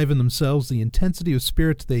keep alive in themselves the intensity of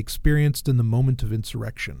spirit they experienced in the moment of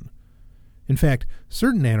insurrection. In fact,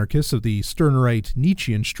 certain anarchists of the Stirnerite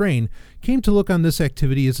Nietzschean strain came to look on this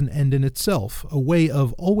activity as an end in itself, a way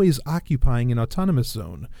of always occupying an autonomous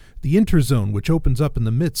zone, the interzone which opens up in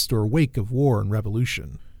the midst or wake of war and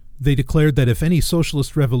revolution. They declared that if any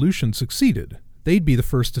socialist revolution succeeded, they'd be the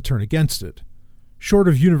first to turn against it. Short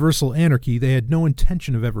of universal anarchy, they had no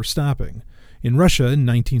intention of ever stopping. In Russia in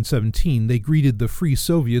 1917, they greeted the Free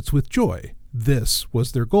Soviets with joy. This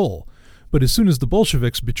was their goal. But as soon as the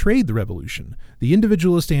Bolsheviks betrayed the revolution, the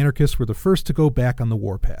individualist anarchists were the first to go back on the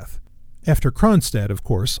warpath. After Kronstadt, of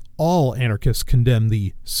course, all anarchists condemned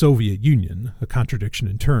the Soviet Union, a contradiction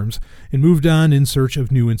in terms, and moved on in search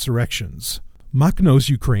of new insurrections. Makhno's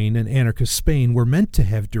Ukraine and anarchist Spain were meant to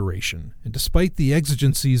have duration, and despite the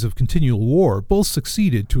exigencies of continual war, both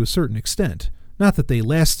succeeded to a certain extent. Not that they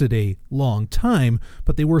lasted a long time,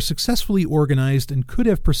 but they were successfully organized and could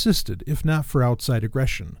have persisted if not for outside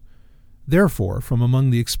aggression. Therefore, from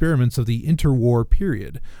among the experiments of the interwar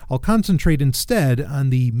period, I'll concentrate instead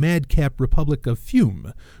on the madcap Republic of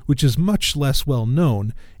Fiume, which is much less well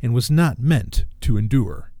known and was not meant to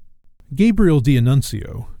endure. Gabriel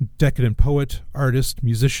D'Annunzio, decadent poet, artist,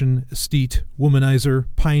 musician, aesthete, womanizer,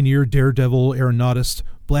 pioneer, daredevil, aeronautist,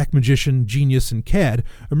 black magician, genius, and cad,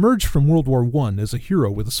 emerged from World War I as a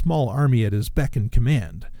hero with a small army at his beck and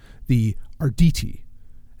command, the Arditi.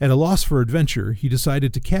 At a loss for adventure, he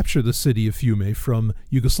decided to capture the city of Fiume from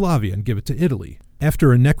Yugoslavia and give it to Italy.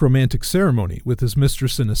 After a necromantic ceremony with his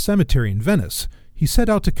mistress in a cemetery in Venice, he set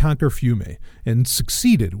out to conquer Fiume and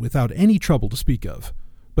succeeded without any trouble to speak of.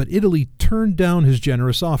 But Italy turned down his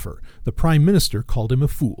generous offer. The prime minister called him a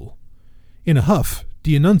fool. In a huff,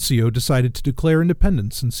 D'Annunzio decided to declare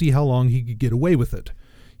independence and see how long he could get away with it.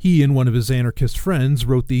 He and one of his anarchist friends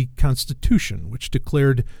wrote the Constitution, which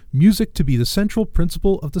declared music to be the central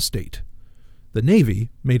principle of the state. The Navy,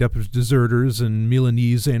 made up of deserters and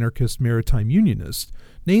Milanese anarchist maritime unionists,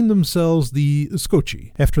 named themselves the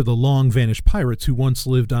Scocchi, after the long-vanished pirates who once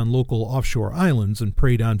lived on local offshore islands and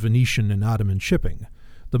preyed on Venetian and Ottoman shipping.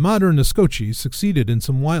 The modern Scocchi succeeded in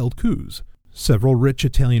some wild coups. Several rich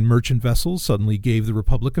Italian merchant vessels suddenly gave the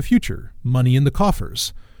Republic a future, money in the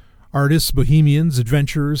coffers. Artists, bohemians,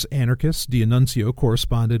 adventurers, anarchists, D'Annunzio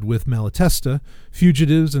corresponded with Malatesta,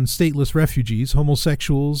 fugitives and stateless refugees,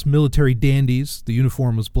 homosexuals, military dandies, the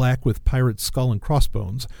uniform was black with pirate skull and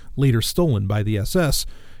crossbones, later stolen by the SS,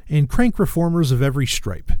 and crank reformers of every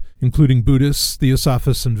stripe, including Buddhists,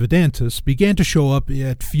 Theosophists, and Vedantists, began to show up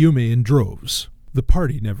at Fiume in droves. The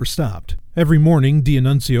party never stopped. Every morning,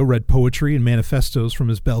 D'Annunzio read poetry and manifestos from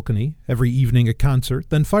his balcony, every evening a concert,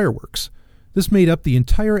 then fireworks. This made up the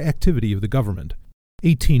entire activity of the government.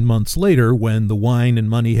 18 months later, when the wine and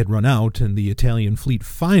money had run out and the Italian fleet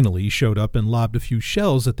finally showed up and lobbed a few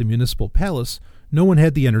shells at the municipal palace, no one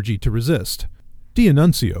had the energy to resist.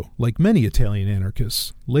 D'Annunzio, like many Italian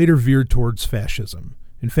anarchists, later veered towards fascism.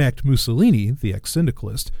 In fact, Mussolini, the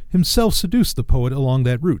ex-syndicalist, himself seduced the poet along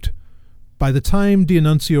that route. By the time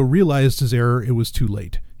D'Annunzio realized his error, it was too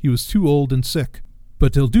late. He was too old and sick.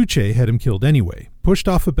 But Il Duce had him killed anyway, pushed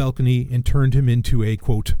off a balcony, and turned him into a,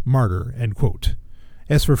 quote, martyr, end quote.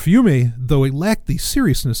 As for Fiume, though it lacked the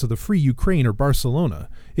seriousness of the Free Ukraine or Barcelona,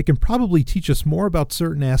 it can probably teach us more about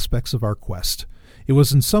certain aspects of our quest. It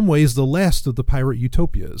was in some ways the last of the pirate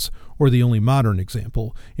utopias, or the only modern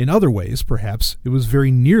example. In other ways, perhaps, it was very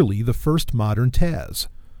nearly the first modern Taz.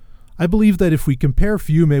 I believe that if we compare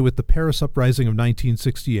Fiume with the Paris Uprising of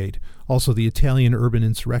 1968, also the Italian urban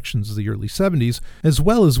insurrections of the early 70s, as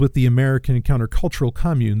well as with the American countercultural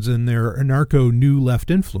communes and their anarcho-New Left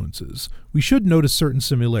influences, we should notice certain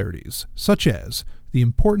similarities, such as the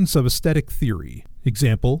importance of aesthetic theory,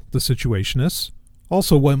 example, the Situationists,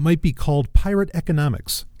 also what might be called pirate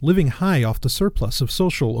economics, living high off the surplus of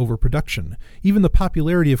social overproduction, even the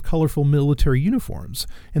popularity of colorful military uniforms,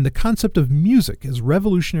 and the concept of music as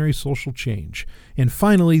revolutionary social change, and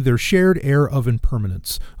finally their shared air of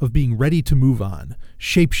impermanence, of being ready to move on,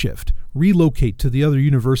 shapeshift, relocate to the other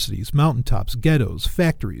universities, mountaintops, ghettos,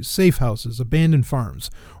 factories, safe houses, abandoned farms,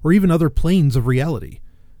 or even other planes of reality.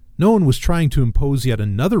 No one was trying to impose yet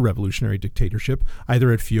another revolutionary dictatorship,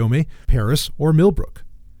 either at Fiume, Paris, or Millbrook.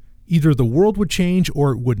 Either the world would change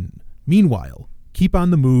or it wouldn't. Meanwhile, keep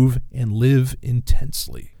on the move and live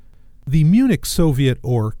intensely. The Munich Soviet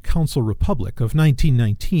or Council Republic of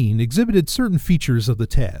 1919 exhibited certain features of the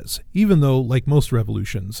Taz, even though, like most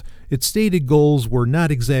revolutions, its stated goals were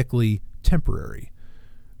not exactly temporary.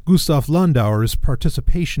 Gustav Landauer's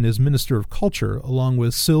participation as Minister of Culture, along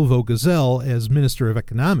with Silvo Gesell as Minister of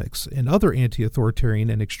Economics, and other anti-authoritarian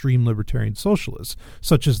and extreme libertarian socialists,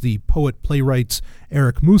 such as the poet-playwrights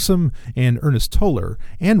Erich Mühsam and Ernst Toller,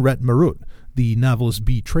 and Rhett Marut, the novelist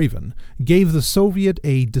B. Traven, gave the Soviet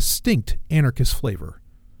a distinct anarchist flavor.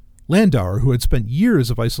 Landauer, who had spent years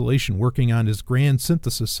of isolation working on his grand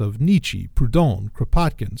synthesis of Nietzsche, Proudhon,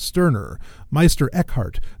 Kropotkin, Stirner, Meister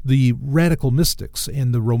Eckhart, the radical mystics,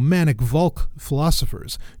 and the romantic Volk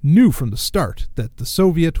philosophers, knew from the start that the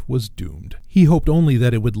Soviet was doomed. He hoped only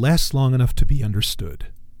that it would last long enough to be understood.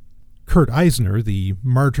 Kurt Eisner, the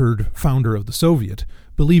martyred founder of the Soviet,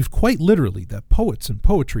 believed quite literally that poets and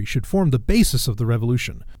poetry should form the basis of the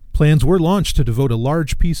revolution. Plans were launched to devote a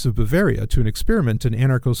large piece of Bavaria to an experiment in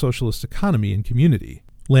anarcho-socialist economy and community.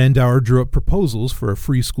 Landauer drew up proposals for a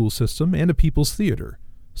free school system and a people's theater.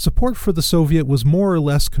 Support for the Soviet was more or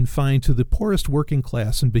less confined to the poorest working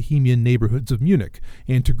class and bohemian neighborhoods of Munich,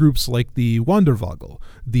 and to groups like the Wandervogel,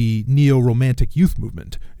 the neo-romantic youth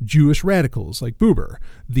movement, Jewish radicals like Buber,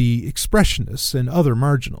 the Expressionists, and other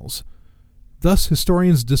marginals. Thus,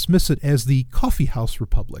 historians dismiss it as the coffeehouse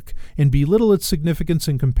republic and belittle its significance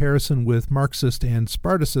in comparison with Marxist and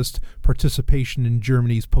Spartacist participation in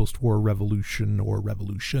Germany's post-war revolution or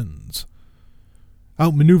revolutions.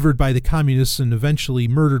 Outmaneuvered by the communists and eventually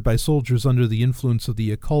murdered by soldiers under the influence of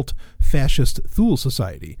the occult fascist Thule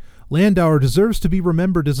Society, Landauer deserves to be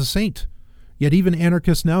remembered as a saint. Yet even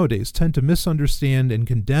anarchists nowadays tend to misunderstand and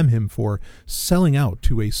condemn him for selling out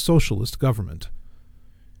to a socialist government.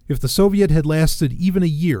 If the Soviet had lasted even a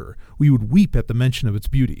year, we would weep at the mention of its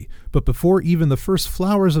beauty, but before even the first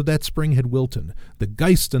flowers of that spring had wilted, the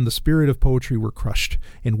Geist and the spirit of poetry were crushed,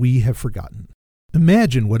 and we have forgotten.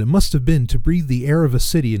 Imagine what it must have been to breathe the air of a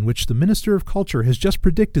city in which the Minister of Culture has just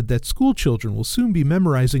predicted that school children will soon be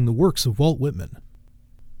memorizing the works of Walt Whitman.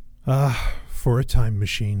 Ah, for a time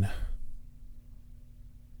machine.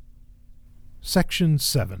 Section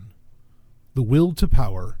 7. The Will to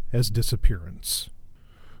Power as Disappearance.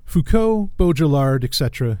 Foucault, Baudrillard,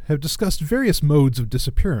 etc. have discussed various modes of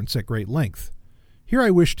disappearance at great length. Here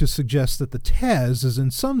I wish to suggest that the Taz is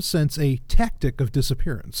in some sense a tactic of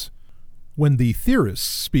disappearance. When the theorists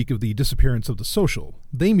speak of the disappearance of the social,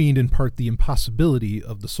 they mean in part the impossibility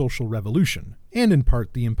of the social revolution, and in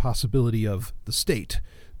part the impossibility of the state,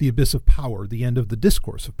 the abyss of power, the end of the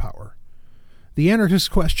discourse of power. The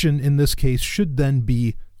anarchist question in this case should then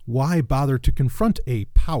be, why bother to confront a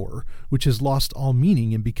power which has lost all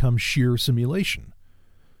meaning and become sheer simulation?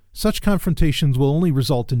 Such confrontations will only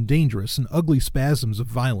result in dangerous and ugly spasms of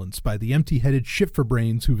violence by the empty-headed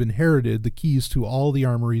shit-for-brains who've inherited the keys to all the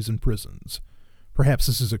armories and prisons. Perhaps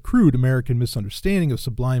this is a crude American misunderstanding of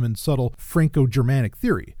sublime and subtle Franco-Germanic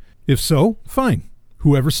theory. If so, fine.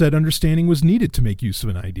 Whoever said understanding was needed to make use of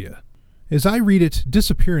an idea? As I read it,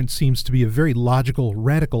 disappearance seems to be a very logical,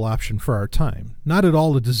 radical option for our time, not at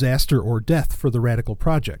all a disaster or death for the radical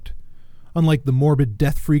project. Unlike the morbid,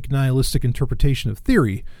 death-freak, nihilistic interpretation of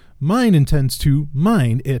theory, mine intends to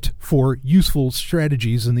mine it for useful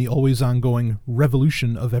strategies in the always-ongoing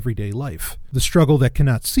revolution of everyday life. The struggle that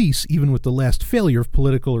cannot cease even with the last failure of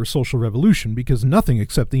political or social revolution, because nothing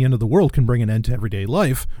except the end of the world can bring an end to everyday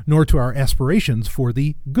life, nor to our aspirations for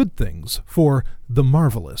the good things, for the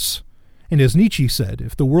marvelous. And as Nietzsche said,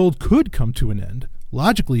 if the world could come to an end,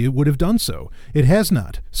 logically it would have done so. It has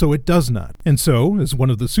not, so it does not. And so, as one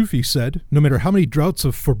of the Sufis said, no matter how many draughts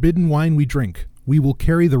of forbidden wine we drink, we will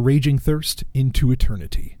carry the raging thirst into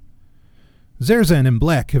eternity. Zerzan and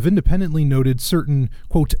Black have independently noted certain,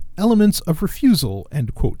 quote, elements of refusal,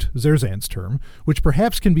 end quote, Zerzan's term, which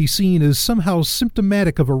perhaps can be seen as somehow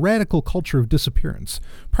symptomatic of a radical culture of disappearance,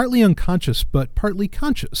 partly unconscious but partly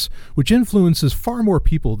conscious, which influences far more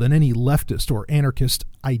people than any leftist or anarchist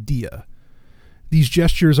idea. These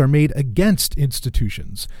gestures are made against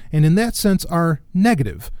institutions, and in that sense are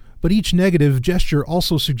negative, but each negative gesture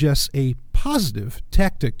also suggests a positive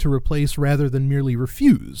tactic to replace rather than merely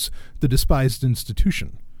refuse the despised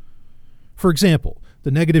institution. For example,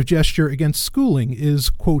 the negative gesture against schooling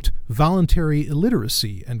is, quote, voluntary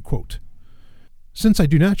illiteracy, end quote. Since I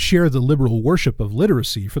do not share the liberal worship of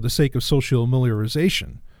literacy for the sake of social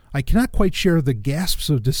amelioration, I cannot quite share the gasps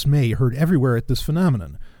of dismay heard everywhere at this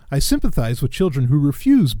phenomenon. I sympathize with children who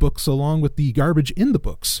refuse books along with the garbage in the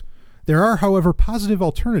books. There are, however, positive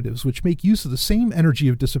alternatives which make use of the same energy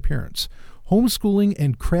of disappearance. Homeschooling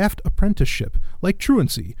and craft apprenticeship, like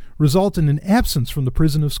truancy, result in an absence from the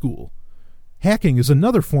prison of school. Hacking is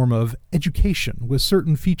another form of education with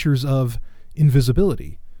certain features of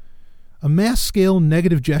invisibility. A mass-scale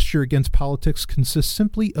negative gesture against politics consists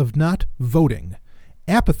simply of not voting.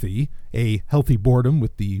 Apathy, a healthy boredom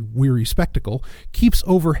with the weary spectacle, keeps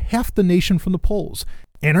over half the nation from the polls.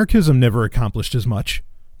 Anarchism never accomplished as much,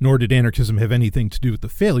 nor did anarchism have anything to do with the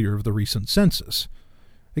failure of the recent census.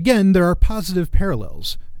 Again, there are positive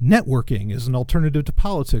parallels. Networking as an alternative to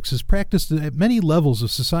politics is practiced at many levels of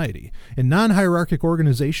society, and non-hierarchic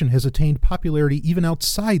organization has attained popularity even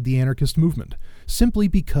outside the anarchist movement, simply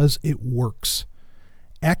because it works.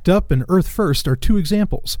 ACT UP and Earth First are two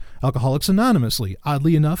examples. Alcoholics Anonymously,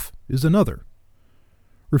 oddly enough, is another.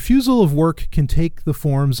 Refusal of work can take the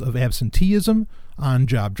forms of absenteeism,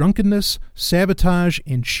 on-job drunkenness, sabotage,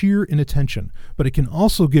 and sheer inattention, but it can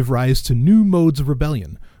also give rise to new modes of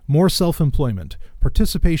rebellion, more self-employment,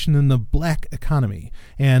 participation in the black economy,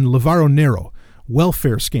 and lavaro negro,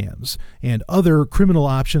 welfare scams, and other criminal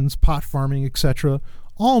options, pot farming, etc.,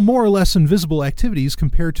 all more or less invisible activities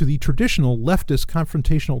compared to the traditional leftist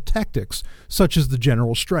confrontational tactics, such as the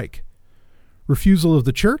general strike. Refusal of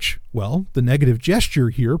the church? Well, the negative gesture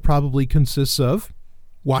here probably consists of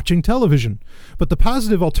watching television. But the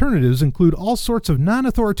positive alternatives include all sorts of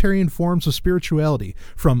non-authoritarian forms of spirituality,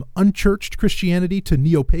 from unchurched Christianity to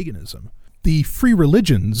neo-paganism. The free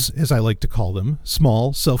religions, as I like to call them,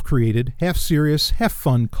 small, self-created, half-serious,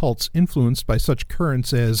 half-fun cults influenced by such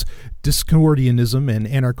currents as Discordianism and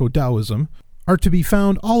anarcho-Taoism, are to be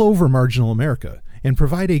found all over marginal America, and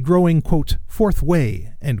provide a growing, quote, fourth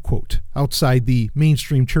way, end quote, outside the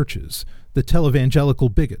mainstream churches, the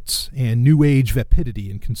televangelical bigots, and New Age vapidity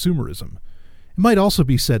and consumerism. It might also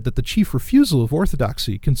be said that the chief refusal of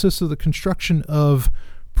orthodoxy consists of the construction of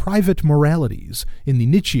private moralities in the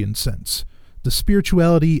Nietzschean sense, the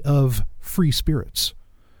spirituality of free spirits.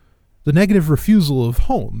 The negative refusal of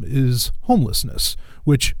home is homelessness,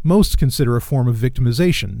 which most consider a form of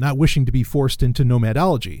victimization, not wishing to be forced into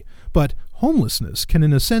nomadology. But homelessness can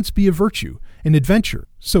in a sense be a virtue, an adventure,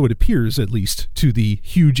 so it appears at least to the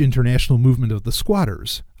huge international movement of the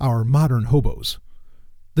squatters, our modern hobos.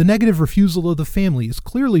 The negative refusal of the family is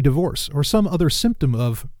clearly divorce or some other symptom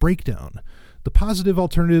of breakdown. The positive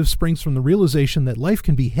alternative springs from the realization that life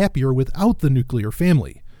can be happier without the nuclear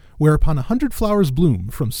family, whereupon 100 flowers bloom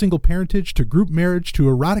from single parentage to group marriage to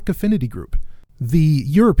erotic affinity group. The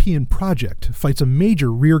European project fights a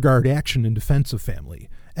major rearguard action in defense of family.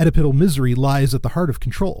 Oedipal misery lies at the heart of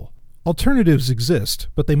control. Alternatives exist,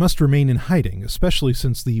 but they must remain in hiding, especially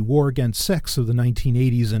since the war against sex of the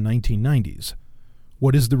 1980s and 1990s.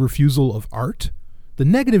 What is the refusal of art? The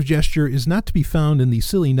negative gesture is not to be found in the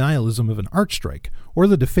silly nihilism of an art strike or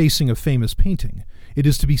the defacing of famous painting. It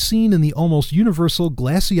is to be seen in the almost universal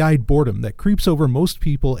glassy-eyed boredom that creeps over most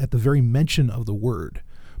people at the very mention of the word.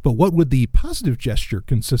 But what would the positive gesture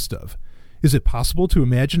consist of? Is it possible to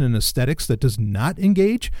imagine an aesthetics that does not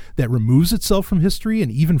engage, that removes itself from history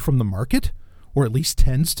and even from the market, or at least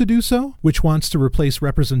tends to do so, which wants to replace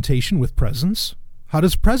representation with presence? How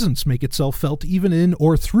does presence make itself felt even in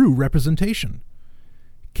or through representation?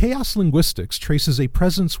 Chaos linguistics traces a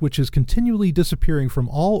presence which is continually disappearing from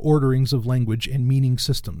all orderings of language and meaning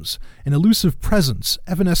systems, an elusive presence,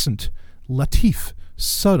 evanescent, latif,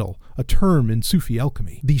 subtle, a term in Sufi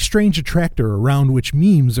alchemy, the strange attractor around which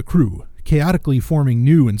memes accrue, chaotically forming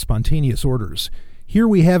new and spontaneous orders. Here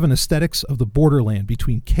we have an aesthetics of the borderland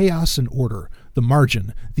between chaos and order, the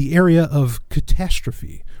margin, the area of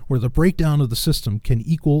catastrophe, where the breakdown of the system can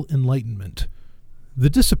equal enlightenment. The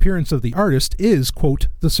disappearance of the artist is, quote,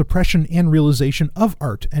 the suppression and realization of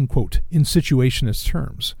art, end quote, in situationist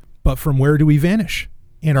terms. But from where do we vanish?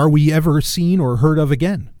 And are we ever seen or heard of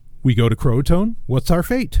again? We go to Croatoan, what's our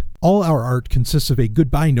fate? All our art consists of a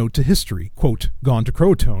goodbye note to history, quote, gone to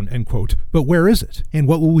Croatoan, end quote, but where is it, and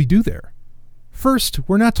what will we do there? First,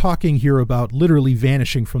 we're not talking here about literally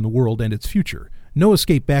vanishing from the world and its future. No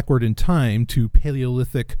escape backward in time to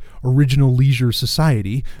Paleolithic original leisure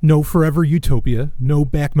society, no forever utopia, no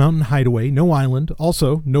back mountain hideaway, no island,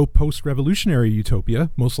 also no post-revolutionary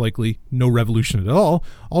utopia, most likely no revolution at all,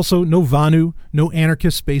 also no Vanu, no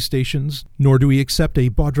anarchist space stations, nor do we accept a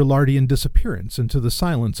Baudrillardian disappearance into the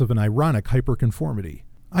silence of an ironic hyperconformity.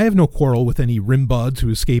 I have no quarrel with any rimbuds who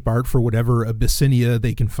escape art for whatever Abyssinia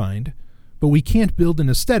they can find. But we can't build an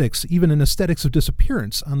aesthetics, even an aesthetics of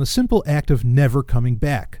disappearance, on the simple act of never coming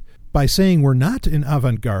back. By saying we're not an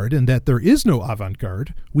avant-garde and that there is no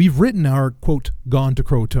avant-garde, we've written our, quote, Gone to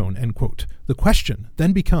Croatone, end quote. The question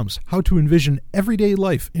then becomes how to envision everyday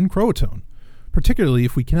life in Croatone, particularly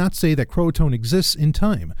if we cannot say that Croatone exists in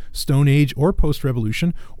time, Stone Age or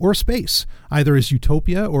post-revolution, or space, either as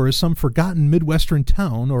utopia or as some forgotten Midwestern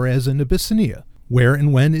town or as an Abyssinia. Where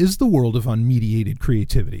and when is the world of unmediated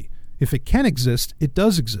creativity? If it can exist, it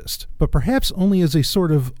does exist, but perhaps only as a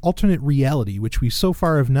sort of alternate reality which we so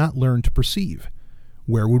far have not learned to perceive.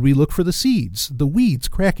 Where would we look for the seeds, the weeds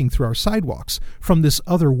cracking through our sidewalks, from this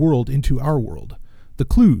other world into our world? The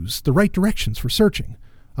clues, the right directions for searching,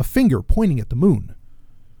 a finger pointing at the moon.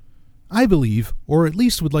 I believe, or at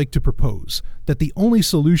least would like to propose, that the only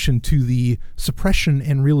solution to the suppression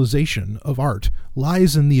and realization of art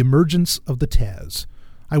lies in the emergence of the Taz.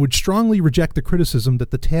 I would strongly reject the criticism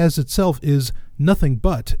that the Taz itself is nothing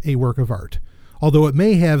but a work of art, although it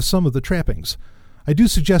may have some of the trappings. I do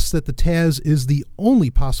suggest that the Taz is the only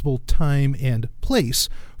possible time and place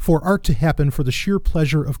for art to happen for the sheer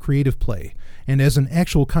pleasure of creative play, and as an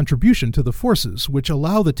actual contribution to the forces which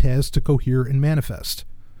allow the Taz to cohere and manifest.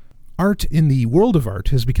 Art in the world of art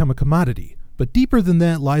has become a commodity, but deeper than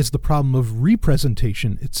that lies the problem of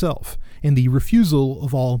representation itself, and the refusal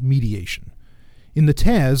of all mediation. In the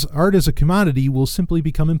Taz, art as a commodity will simply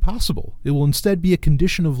become impossible. It will instead be a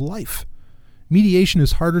condition of life. Mediation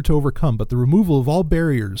is harder to overcome, but the removal of all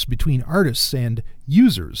barriers between artists and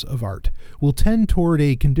users of art will tend toward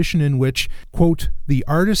a condition in which, quote, the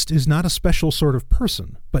artist is not a special sort of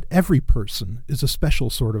person, but every person is a special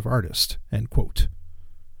sort of artist, end quote.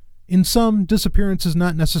 In sum, disappearance is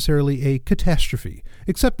not necessarily a catastrophe,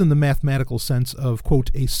 except in the mathematical sense of,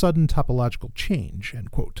 quote, a sudden topological change,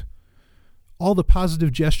 end quote. All the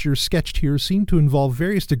positive gestures sketched here seem to involve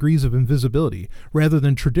various degrees of invisibility rather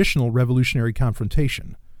than traditional revolutionary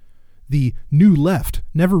confrontation. The New Left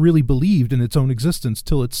never really believed in its own existence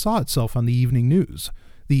till it saw itself on the evening news.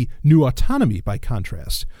 The New Autonomy, by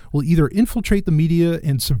contrast, will either infiltrate the media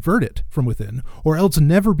and subvert it from within, or else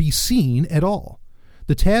never be seen at all.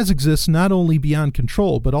 The Taz exists not only beyond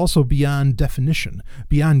control, but also beyond definition,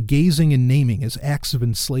 beyond gazing and naming as acts of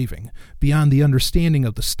enslaving, beyond the understanding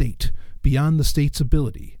of the state, beyond the state's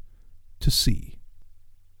ability to see.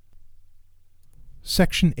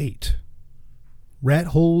 Section 8. Rat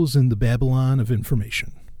Holes in the Babylon of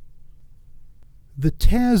Information. The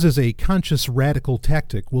Taz as a conscious radical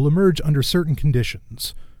tactic will emerge under certain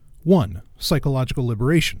conditions. 1. Psychological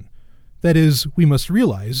liberation. That is, we must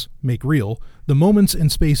realize, make real, the moments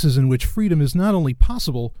and spaces in which freedom is not only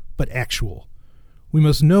possible, but actual. We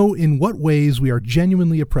must know in what ways we are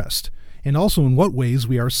genuinely oppressed, and also in what ways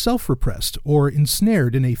we are self-repressed or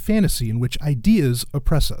ensnared in a fantasy in which ideas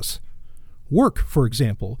oppress us. Work, for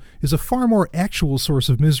example, is a far more actual source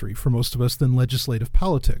of misery for most of us than legislative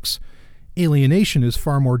politics. Alienation is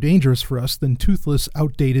far more dangerous for us than toothless,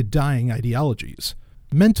 outdated, dying ideologies.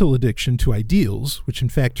 Mental addiction to ideals, which in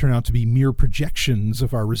fact turn out to be mere projections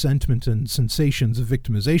of our resentment and sensations of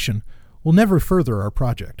victimization, will never further our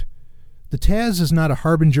project. The Taz is not a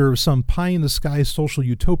harbinger of some pie-in-the-sky social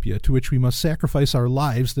utopia to which we must sacrifice our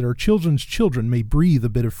lives that our children's children may breathe a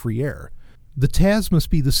bit of free air. The Taz must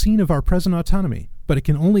be the scene of our present autonomy, but it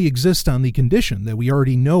can only exist on the condition that we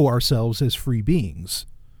already know ourselves as free beings.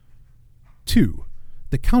 2.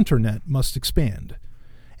 The counternet must expand.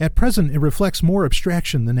 At present, it reflects more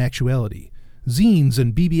abstraction than actuality. Zines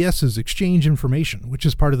and BBSs exchange information, which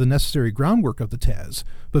is part of the necessary groundwork of the Taz,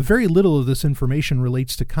 but very little of this information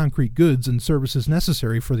relates to concrete goods and services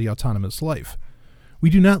necessary for the autonomous life. We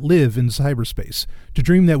do not live in cyberspace. To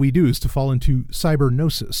dream that we do is to fall into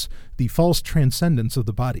cybergnosis, the false transcendence of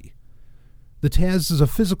the body. The Taz is a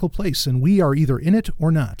physical place, and we are either in it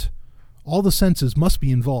or not. All the senses must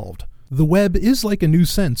be involved. The web is like a new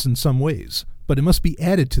sense in some ways, but it must be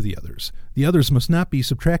added to the others. The others must not be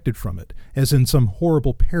subtracted from it, as in some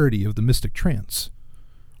horrible parody of the mystic trance.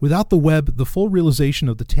 Without the web, the full realization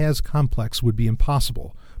of the Taz complex would be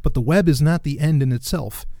impossible, but the web is not the end in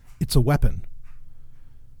itself, it's a weapon.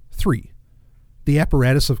 3. The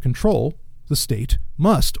apparatus of control, the state,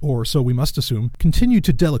 must, or so we must assume, continue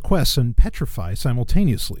to deliquesce and petrify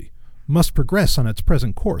simultaneously, must progress on its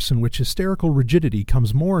present course in which hysterical rigidity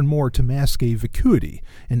comes more and more to mask a vacuity,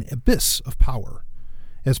 an abyss of power.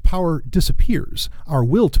 As power disappears, our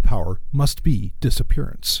will to power must be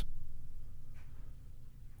disappearance.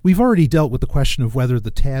 We've already dealt with the question of whether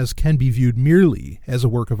the Taz can be viewed merely as a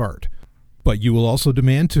work of art, but you will also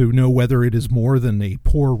demand to know whether it is more than a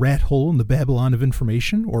poor rat hole in the Babylon of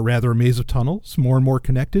information, or rather a maze of tunnels, more and more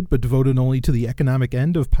connected but devoted only to the economic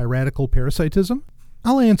end of piratical parasitism.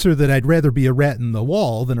 I'll answer that I'd rather be a rat in the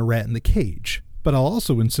wall than a rat in the cage. But I'll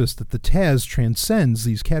also insist that the Taz transcends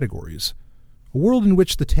these categories. A world in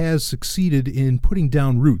which the Taz succeeded in putting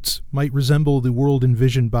down roots might resemble the world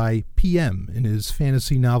envisioned by P.M. in his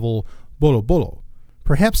fantasy novel Bolo Bolo.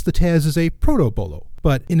 Perhaps the Taz is a proto-Bolo,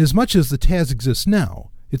 but inasmuch as the Taz exists now,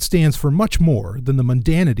 it stands for much more than the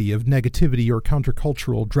mundanity of negativity or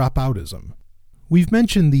countercultural dropoutism. We've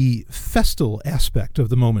mentioned the festal aspect of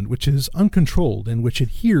the moment, which is uncontrolled and which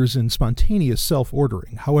adheres in spontaneous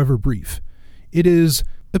self-ordering, however brief. It is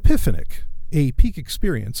epiphanic, a peak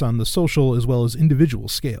experience on the social as well as individual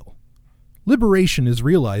scale. Liberation is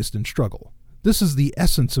realized in struggle. This is the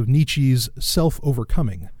essence of Nietzsche's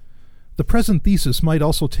self-overcoming. The present thesis might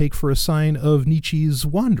also take for a sign of Nietzsche's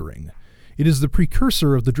wandering. It is the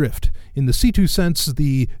precursor of the drift, in the Situ sense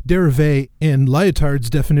the dérivé and Lyotard's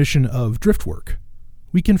definition of driftwork.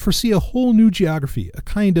 We can foresee a whole new geography, a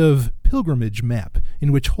kind of pilgrimage map,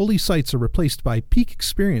 in which holy sites are replaced by peak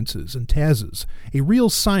experiences and Tazes, a real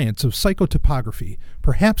science of psychotopography,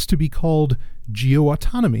 perhaps to be called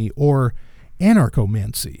geoautonomy or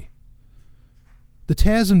anarchomancy. The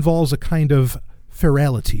Taz involves a kind of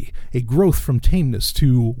ferality, a growth from tameness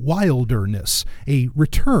to wilderness, a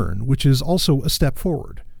return which is also a step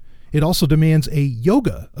forward. It also demands a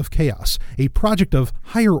yoga of chaos, a project of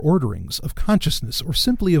higher orderings of consciousness or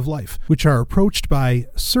simply of life, which are approached by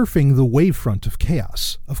surfing the wavefront of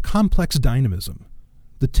chaos, of complex dynamism.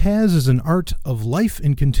 The Taz is an art of life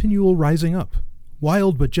in continual rising up,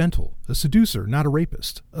 wild but gentle, a seducer, not a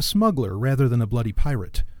rapist, a smuggler rather than a bloody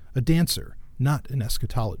pirate, a dancer, not an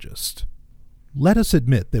eschatologist. Let us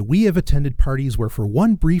admit that we have attended parties where for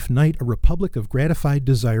one brief night a republic of gratified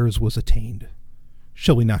desires was attained.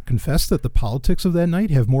 Shall we not confess that the politics of that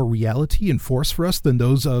night have more reality and force for us than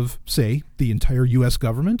those of, say, the entire U.S.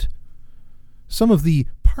 government? Some of the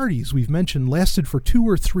parties we've mentioned lasted for 2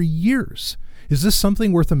 or 3 years. Is this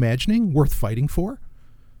something worth imagining, worth fighting for?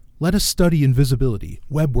 Let us study invisibility,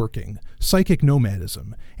 web working, psychic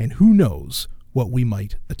nomadism, and who knows what we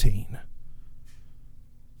might attain.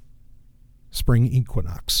 Spring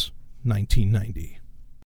Equinox, 1990.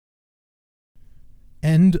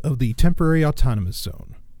 End of the Temporary Autonomous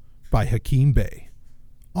Zone by Hakim Bey,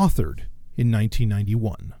 authored in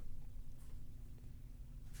 1991.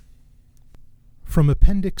 From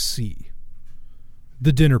Appendix C,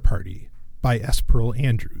 The Dinner Party by S. Pearl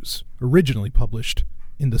Andrews, originally published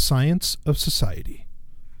in The Science of Society.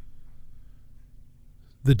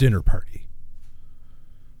 The Dinner Party.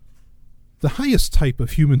 The highest type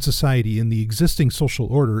of human society in the existing social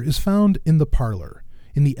order is found in the parlor.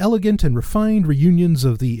 In the elegant and refined reunions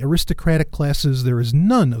of the aristocratic classes, there is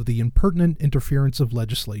none of the impertinent interference of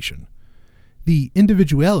legislation. The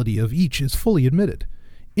individuality of each is fully admitted.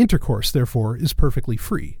 Intercourse, therefore, is perfectly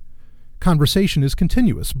free. Conversation is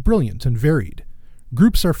continuous, brilliant, and varied.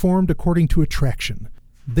 Groups are formed according to attraction.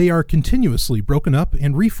 They are continuously broken up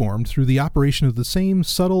and reformed through the operation of the same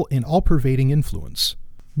subtle and all-pervading influence.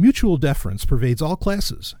 Mutual deference pervades all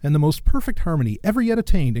classes, and the most perfect harmony ever yet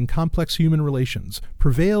attained in complex human relations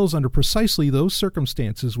prevails under precisely those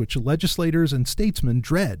circumstances which legislators and statesmen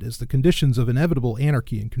dread as the conditions of inevitable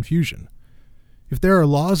anarchy and confusion. If there are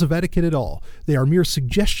laws of etiquette at all, they are mere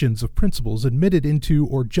suggestions of principles admitted into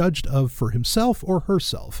or judged of for himself or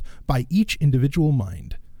herself by each individual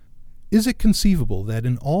mind. Is it conceivable that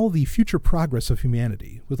in all the future progress of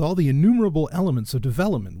humanity, with all the innumerable elements of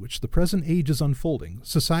development which the present age is unfolding,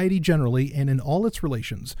 society generally and in all its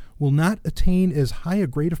relations will not attain as high a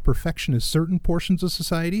grade of perfection as certain portions of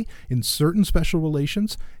society, in certain special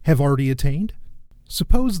relations, have already attained?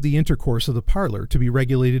 Suppose the intercourse of the parlor to be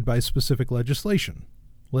regulated by specific legislation.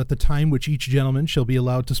 Let the time which each gentleman shall be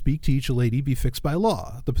allowed to speak to each lady be fixed by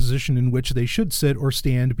law, the position in which they should sit or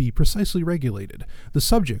stand be precisely regulated, the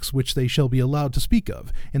subjects which they shall be allowed to speak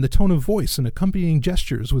of, and the tone of voice and accompanying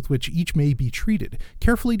gestures with which each may be treated,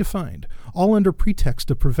 carefully defined, all under pretext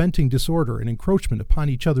of preventing disorder and encroachment upon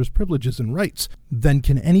each other's privileges and rights. Then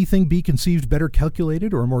can anything be conceived better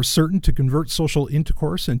calculated or more certain to convert social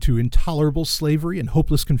intercourse into intolerable slavery and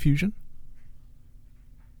hopeless confusion?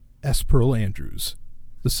 S. Pearl Andrews,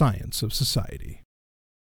 The Science of Society.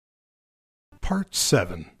 Part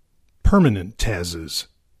 7. Permanent Tazes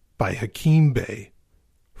by Hakim Bey.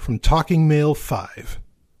 From Talking Mail 5.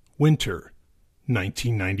 Winter,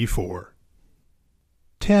 1994.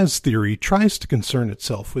 Taz theory tries to concern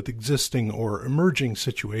itself with existing or emerging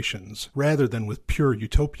situations rather than with pure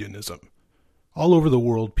utopianism. All over the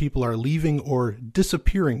world, people are leaving or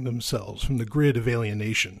disappearing themselves from the grid of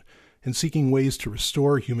alienation and seeking ways to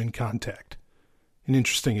restore human contact. An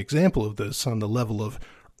interesting example of this on the level of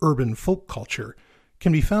urban folk culture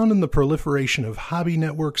can be found in the proliferation of hobby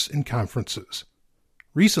networks and conferences.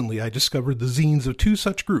 Recently, I discovered the zines of two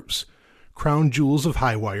such groups, Crown Jewels of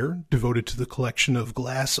Highwire, devoted to the collection of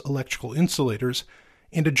glass electrical insulators,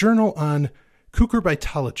 and a journal on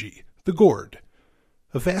cucurbitology, the gourd.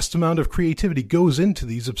 A vast amount of creativity goes into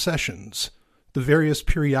these obsessions. The various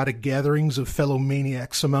periodic gatherings of fellow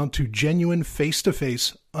maniacs amount to genuine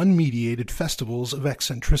face-to-face, unmediated festivals of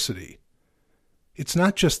eccentricity. It's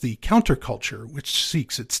not just the counterculture which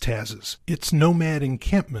seeks its Tazes. It's nomad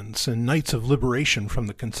encampments and nights of liberation from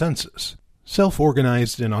the consensus.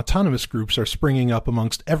 Self-organized and autonomous groups are springing up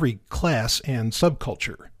amongst every class and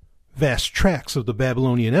subculture. Vast tracts of the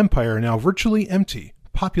Babylonian Empire are now virtually empty,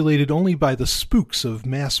 populated only by the spooks of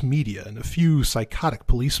mass media and a few psychotic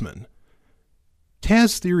policemen.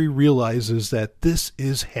 Taz theory realizes that this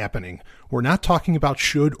is happening. We're not talking about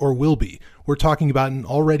should or will be. We're talking about an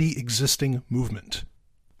already existing movement.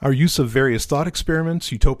 Our use of various thought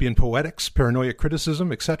experiments, utopian poetics, paranoia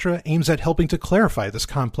criticism, etc. aims at helping to clarify this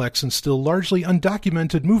complex and still largely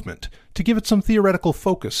undocumented movement, to give it some theoretical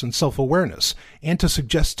focus and self-awareness, and to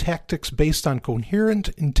suggest tactics based on coherent,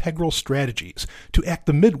 integral strategies, to act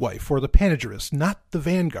the midwife or the panegyrist, not the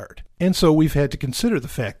vanguard. And so we've had to consider the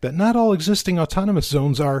fact that not all existing autonomous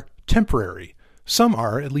zones are temporary. Some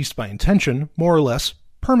are, at least by intention, more or less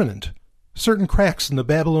permanent. Certain cracks in the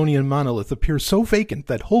Babylonian monolith appear so vacant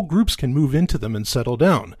that whole groups can move into them and settle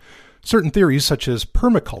down. Certain theories, such as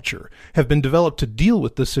permaculture, have been developed to deal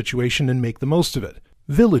with this situation and make the most of it.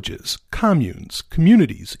 Villages, communes,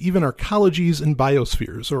 communities, even arcologies and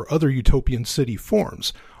biospheres, or other utopian city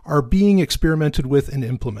forms, are being experimented with and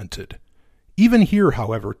implemented. Even here,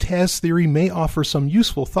 however, Taz theory may offer some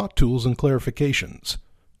useful thought tools and clarifications.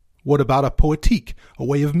 What about a poetique, a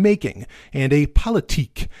way of making, and a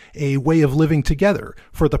politique, a way of living together,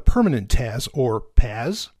 for the permanent Taz or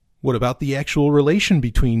Paz? What about the actual relation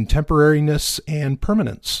between temporariness and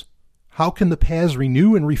permanence? How can the Paz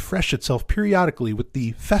renew and refresh itself periodically with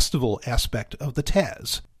the festival aspect of the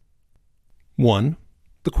Taz? 1.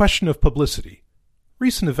 The question of publicity.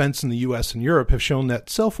 Recent events in the US and Europe have shown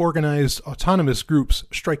that self-organized autonomous groups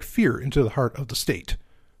strike fear into the heart of the state.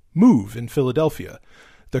 MOVE in Philadelphia,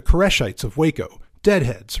 the Koreshites of Waco,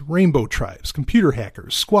 Deadheads, Rainbow Tribes, computer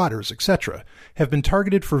hackers, squatters, etc. have been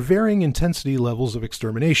targeted for varying intensity levels of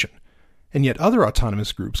extermination, and yet other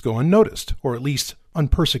autonomous groups go unnoticed, or at least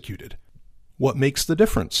unpersecuted. What makes the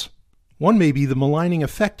difference? One may be the maligning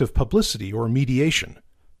effect of publicity or mediation.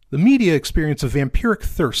 The media experience a vampiric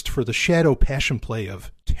thirst for the shadow passion play of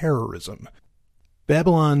terrorism.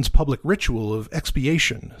 Babylon's public ritual of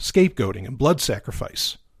expiation, scapegoating, and blood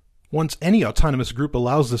sacrifice. Once any autonomous group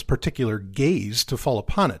allows this particular gaze to fall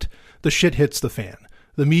upon it, the shit hits the fan.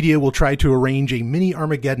 The media will try to arrange a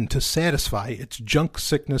mini-Armageddon to satisfy its junk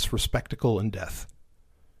sickness for spectacle and death.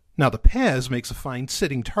 Now the Paz makes a fine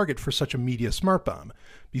sitting target for such a media smart bomb.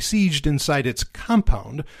 Besieged inside its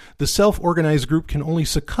compound, the self-organized group can only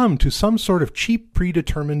succumb to some sort of cheap,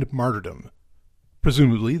 predetermined martyrdom.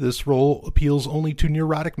 Presumably, this role appeals only to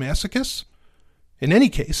neurotic masochists? In any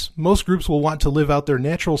case, most groups will want to live out their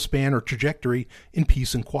natural span or trajectory in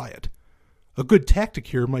peace and quiet. A good tactic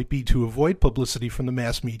here might be to avoid publicity from the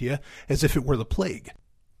mass media as if it were the plague.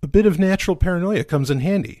 A bit of natural paranoia comes in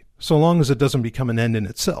handy, so long as it doesn't become an end in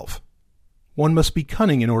itself. One must be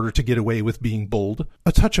cunning in order to get away with being bold.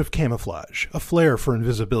 A touch of camouflage, a flair for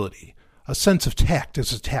invisibility, a sense of tact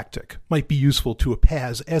as a tactic might be useful to a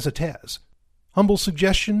Paz as a Taz. Humble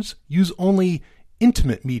suggestions: use only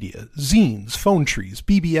intimate media, zines, phone trees,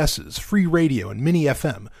 BBSs, free radio and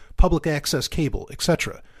mini-FM, public access cable,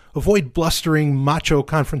 etc. Avoid blustering, macho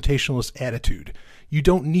confrontationalist attitude. You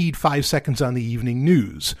don't need 5 seconds on the evening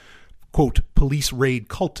news, quote, police raid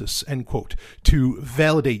cultists, end quote, to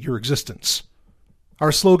validate your existence.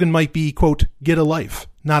 Our slogan might be, quote, get a life,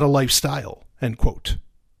 not a lifestyle, end quote.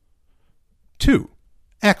 2.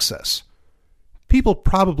 Access. People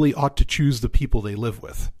probably ought to choose the people they live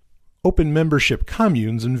with. Open membership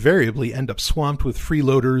communes invariably end up swamped with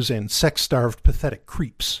freeloaders and sex-starved pathetic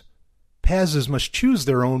creeps. Pazes must choose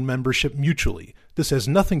their own membership mutually. This has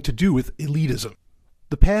nothing to do with elitism.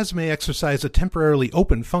 The Paz may exercise a temporarily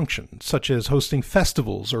open function, such as hosting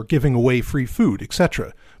festivals or giving away free food,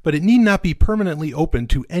 etc., but it need not be permanently open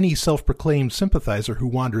to any self-proclaimed sympathizer who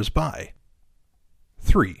wanders by.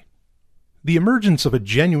 3. The emergence of a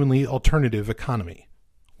genuinely alternative economy.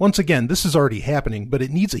 Once again, this is already happening, but it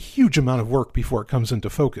needs a huge amount of work before it comes into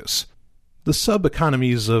focus. The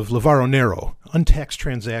sub-economies of Lavaro Nero, untaxed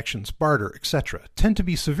transactions, barter, etc., tend to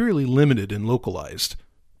be severely limited and localized.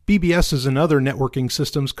 BBSs and other networking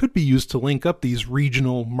systems could be used to link up these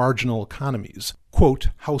regional, marginal economies, quote,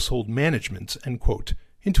 household managements, end quote,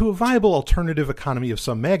 into a viable alternative economy of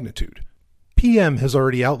some magnitude. PM has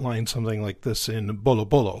already outlined something like this in Bolo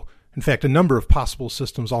Bolo. In fact, a number of possible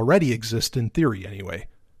systems already exist in theory anyway.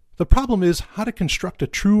 The problem is how to construct a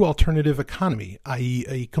true alternative economy, i.e.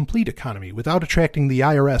 a complete economy, without attracting the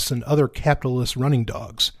IRS and other capitalist running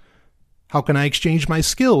dogs. How can I exchange my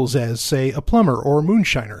skills as, say, a plumber or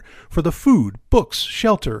moonshiner for the food, books,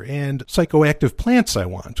 shelter, and psychoactive plants I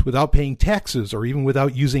want without paying taxes or even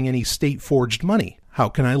without using any state-forged money? How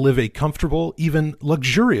can I live a comfortable, even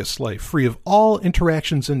luxurious life free of all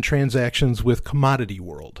interactions and transactions with commodity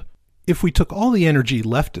world? If we took all the energy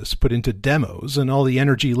leftists put into demos and all the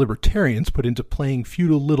energy libertarians put into playing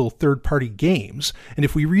feudal little third-party games, and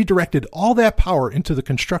if we redirected all that power into the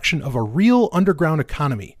construction of a real underground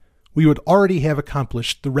economy, we would already have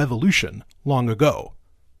accomplished the revolution long ago.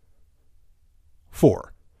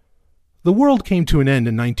 4. The world came to an end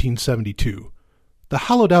in 1972. The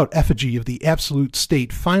hollowed-out effigy of the absolute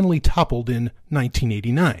state finally toppled in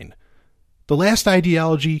 1989. The last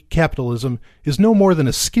ideology, capitalism, is no more than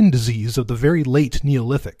a skin disease of the very late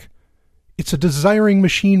Neolithic. It's a desiring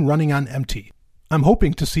machine running on empty. I'm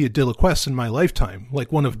hoping to see a Deliquesce in my lifetime,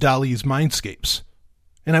 like one of Dali's Mindscapes.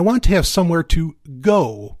 And I want to have somewhere to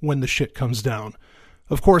go when the shit comes down.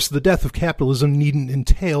 Of course, the death of capitalism needn't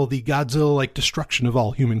entail the Godzilla-like destruction of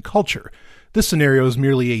all human culture. This scenario is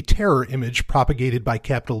merely a terror image propagated by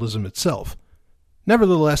capitalism itself.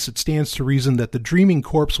 Nevertheless, it stands to reason that the dreaming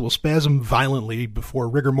corpse will spasm violently before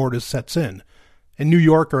rigor mortis sets in, and New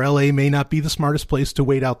York or LA may not be the smartest place to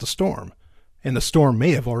wait out the storm, and the storm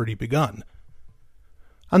may have already begun.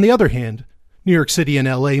 On the other hand, New York City and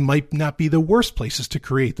LA might not be the worst places to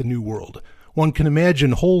create the new world. One can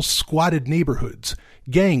imagine whole squatted neighborhoods,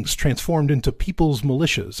 gangs transformed into people's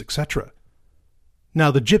militias, etc. Now,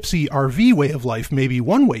 the gypsy RV way of life may be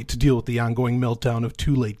one way to deal with the ongoing meltdown of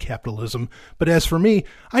too-late capitalism, but as for me,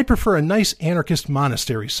 I'd prefer a nice anarchist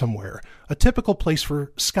monastery somewhere, a typical place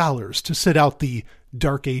for scholars to sit out the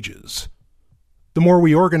dark ages. The more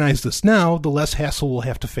we organize this now, the less hassle we'll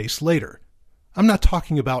have to face later. I'm not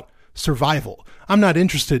talking about survival. I'm not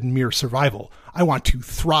interested in mere survival. I want to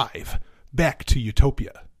thrive. Back to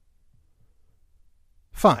utopia.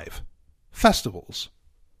 5. Festivals.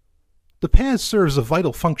 The Paz serves a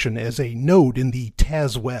vital function as a node in the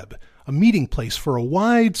Taz web, a meeting place for a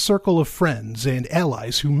wide circle of friends and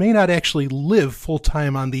allies who may not actually live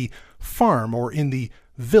full-time on the farm or in the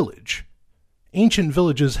village. Ancient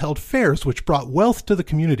villages held fairs which brought wealth to the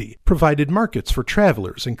community, provided markets for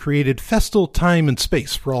travelers, and created festal time and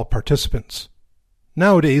space for all participants.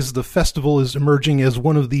 Nowadays, the festival is emerging as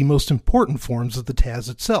one of the most important forms of the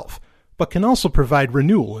Taz itself, but can also provide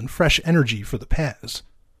renewal and fresh energy for the Paz.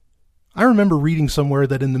 I remember reading somewhere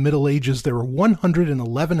that in the Middle Ages there were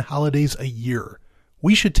 111 holidays a year.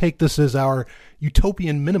 We should take this as our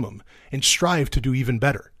utopian minimum and strive to do even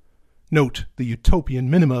better. Note, the utopian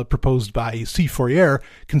minima proposed by C. Fourier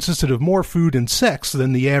consisted of more food and sex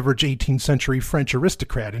than the average 18th century French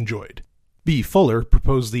aristocrat enjoyed. B. Fuller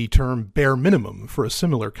proposed the term bare minimum for a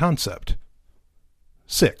similar concept.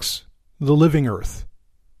 6. The living earth.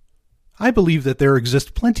 I believe that there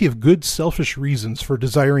exist plenty of good selfish reasons for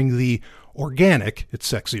desiring the organic,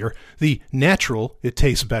 it's sexier, the natural, it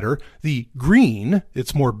tastes better, the green,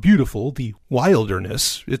 it's more beautiful, the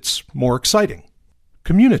wilderness, it's more exciting.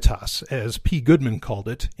 Communitas, as P. Goodman called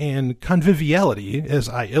it, and conviviality, as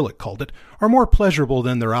I. Illich called it, are more pleasurable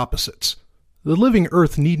than their opposites. The living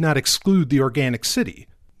earth need not exclude the organic city.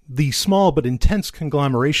 The small but intense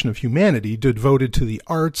conglomeration of humanity devoted to the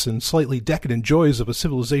arts and slightly decadent joys of a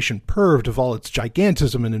civilization purged of all its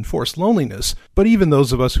gigantism and enforced loneliness, but even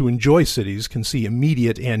those of us who enjoy cities can see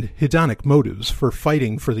immediate and hedonic motives for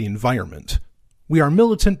fighting for the environment. We are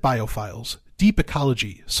militant biophiles, deep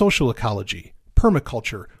ecology, social ecology,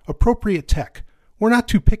 permaculture, appropriate tech. We're not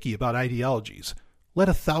too picky about ideologies. Let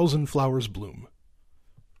 1,000 flowers bloom.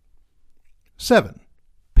 7.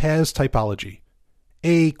 Paz typology.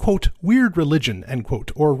 A, quote, weird religion, end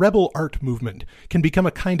quote, or rebel art movement can become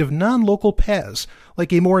a kind of non-local Paz,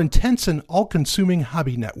 like a more intense and all-consuming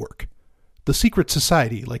hobby network. The secret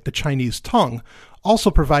society, like the Chinese tongue, also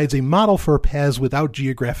provides a model for a Paz without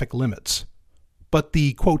geographic limits. But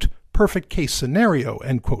the, quote, perfect case scenario,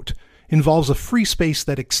 end quote, involves a free space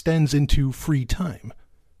that extends into free time.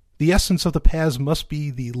 The essence of the Paz must be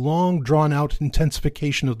the long drawn-out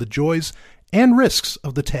intensification of the joys and risks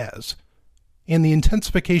of the Taz. And the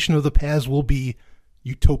intensification of the Paz will be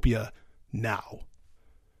utopia now.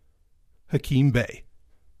 Hakim Bey,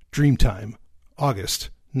 Dreamtime,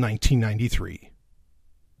 August 1993.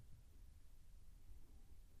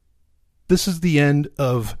 This is the end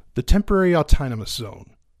of The Temporary Autonomous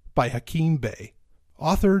Zone by Hakim Bey,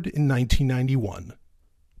 authored in 1991.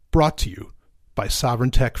 Brought to you by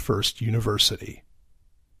Sovereign Tech First University.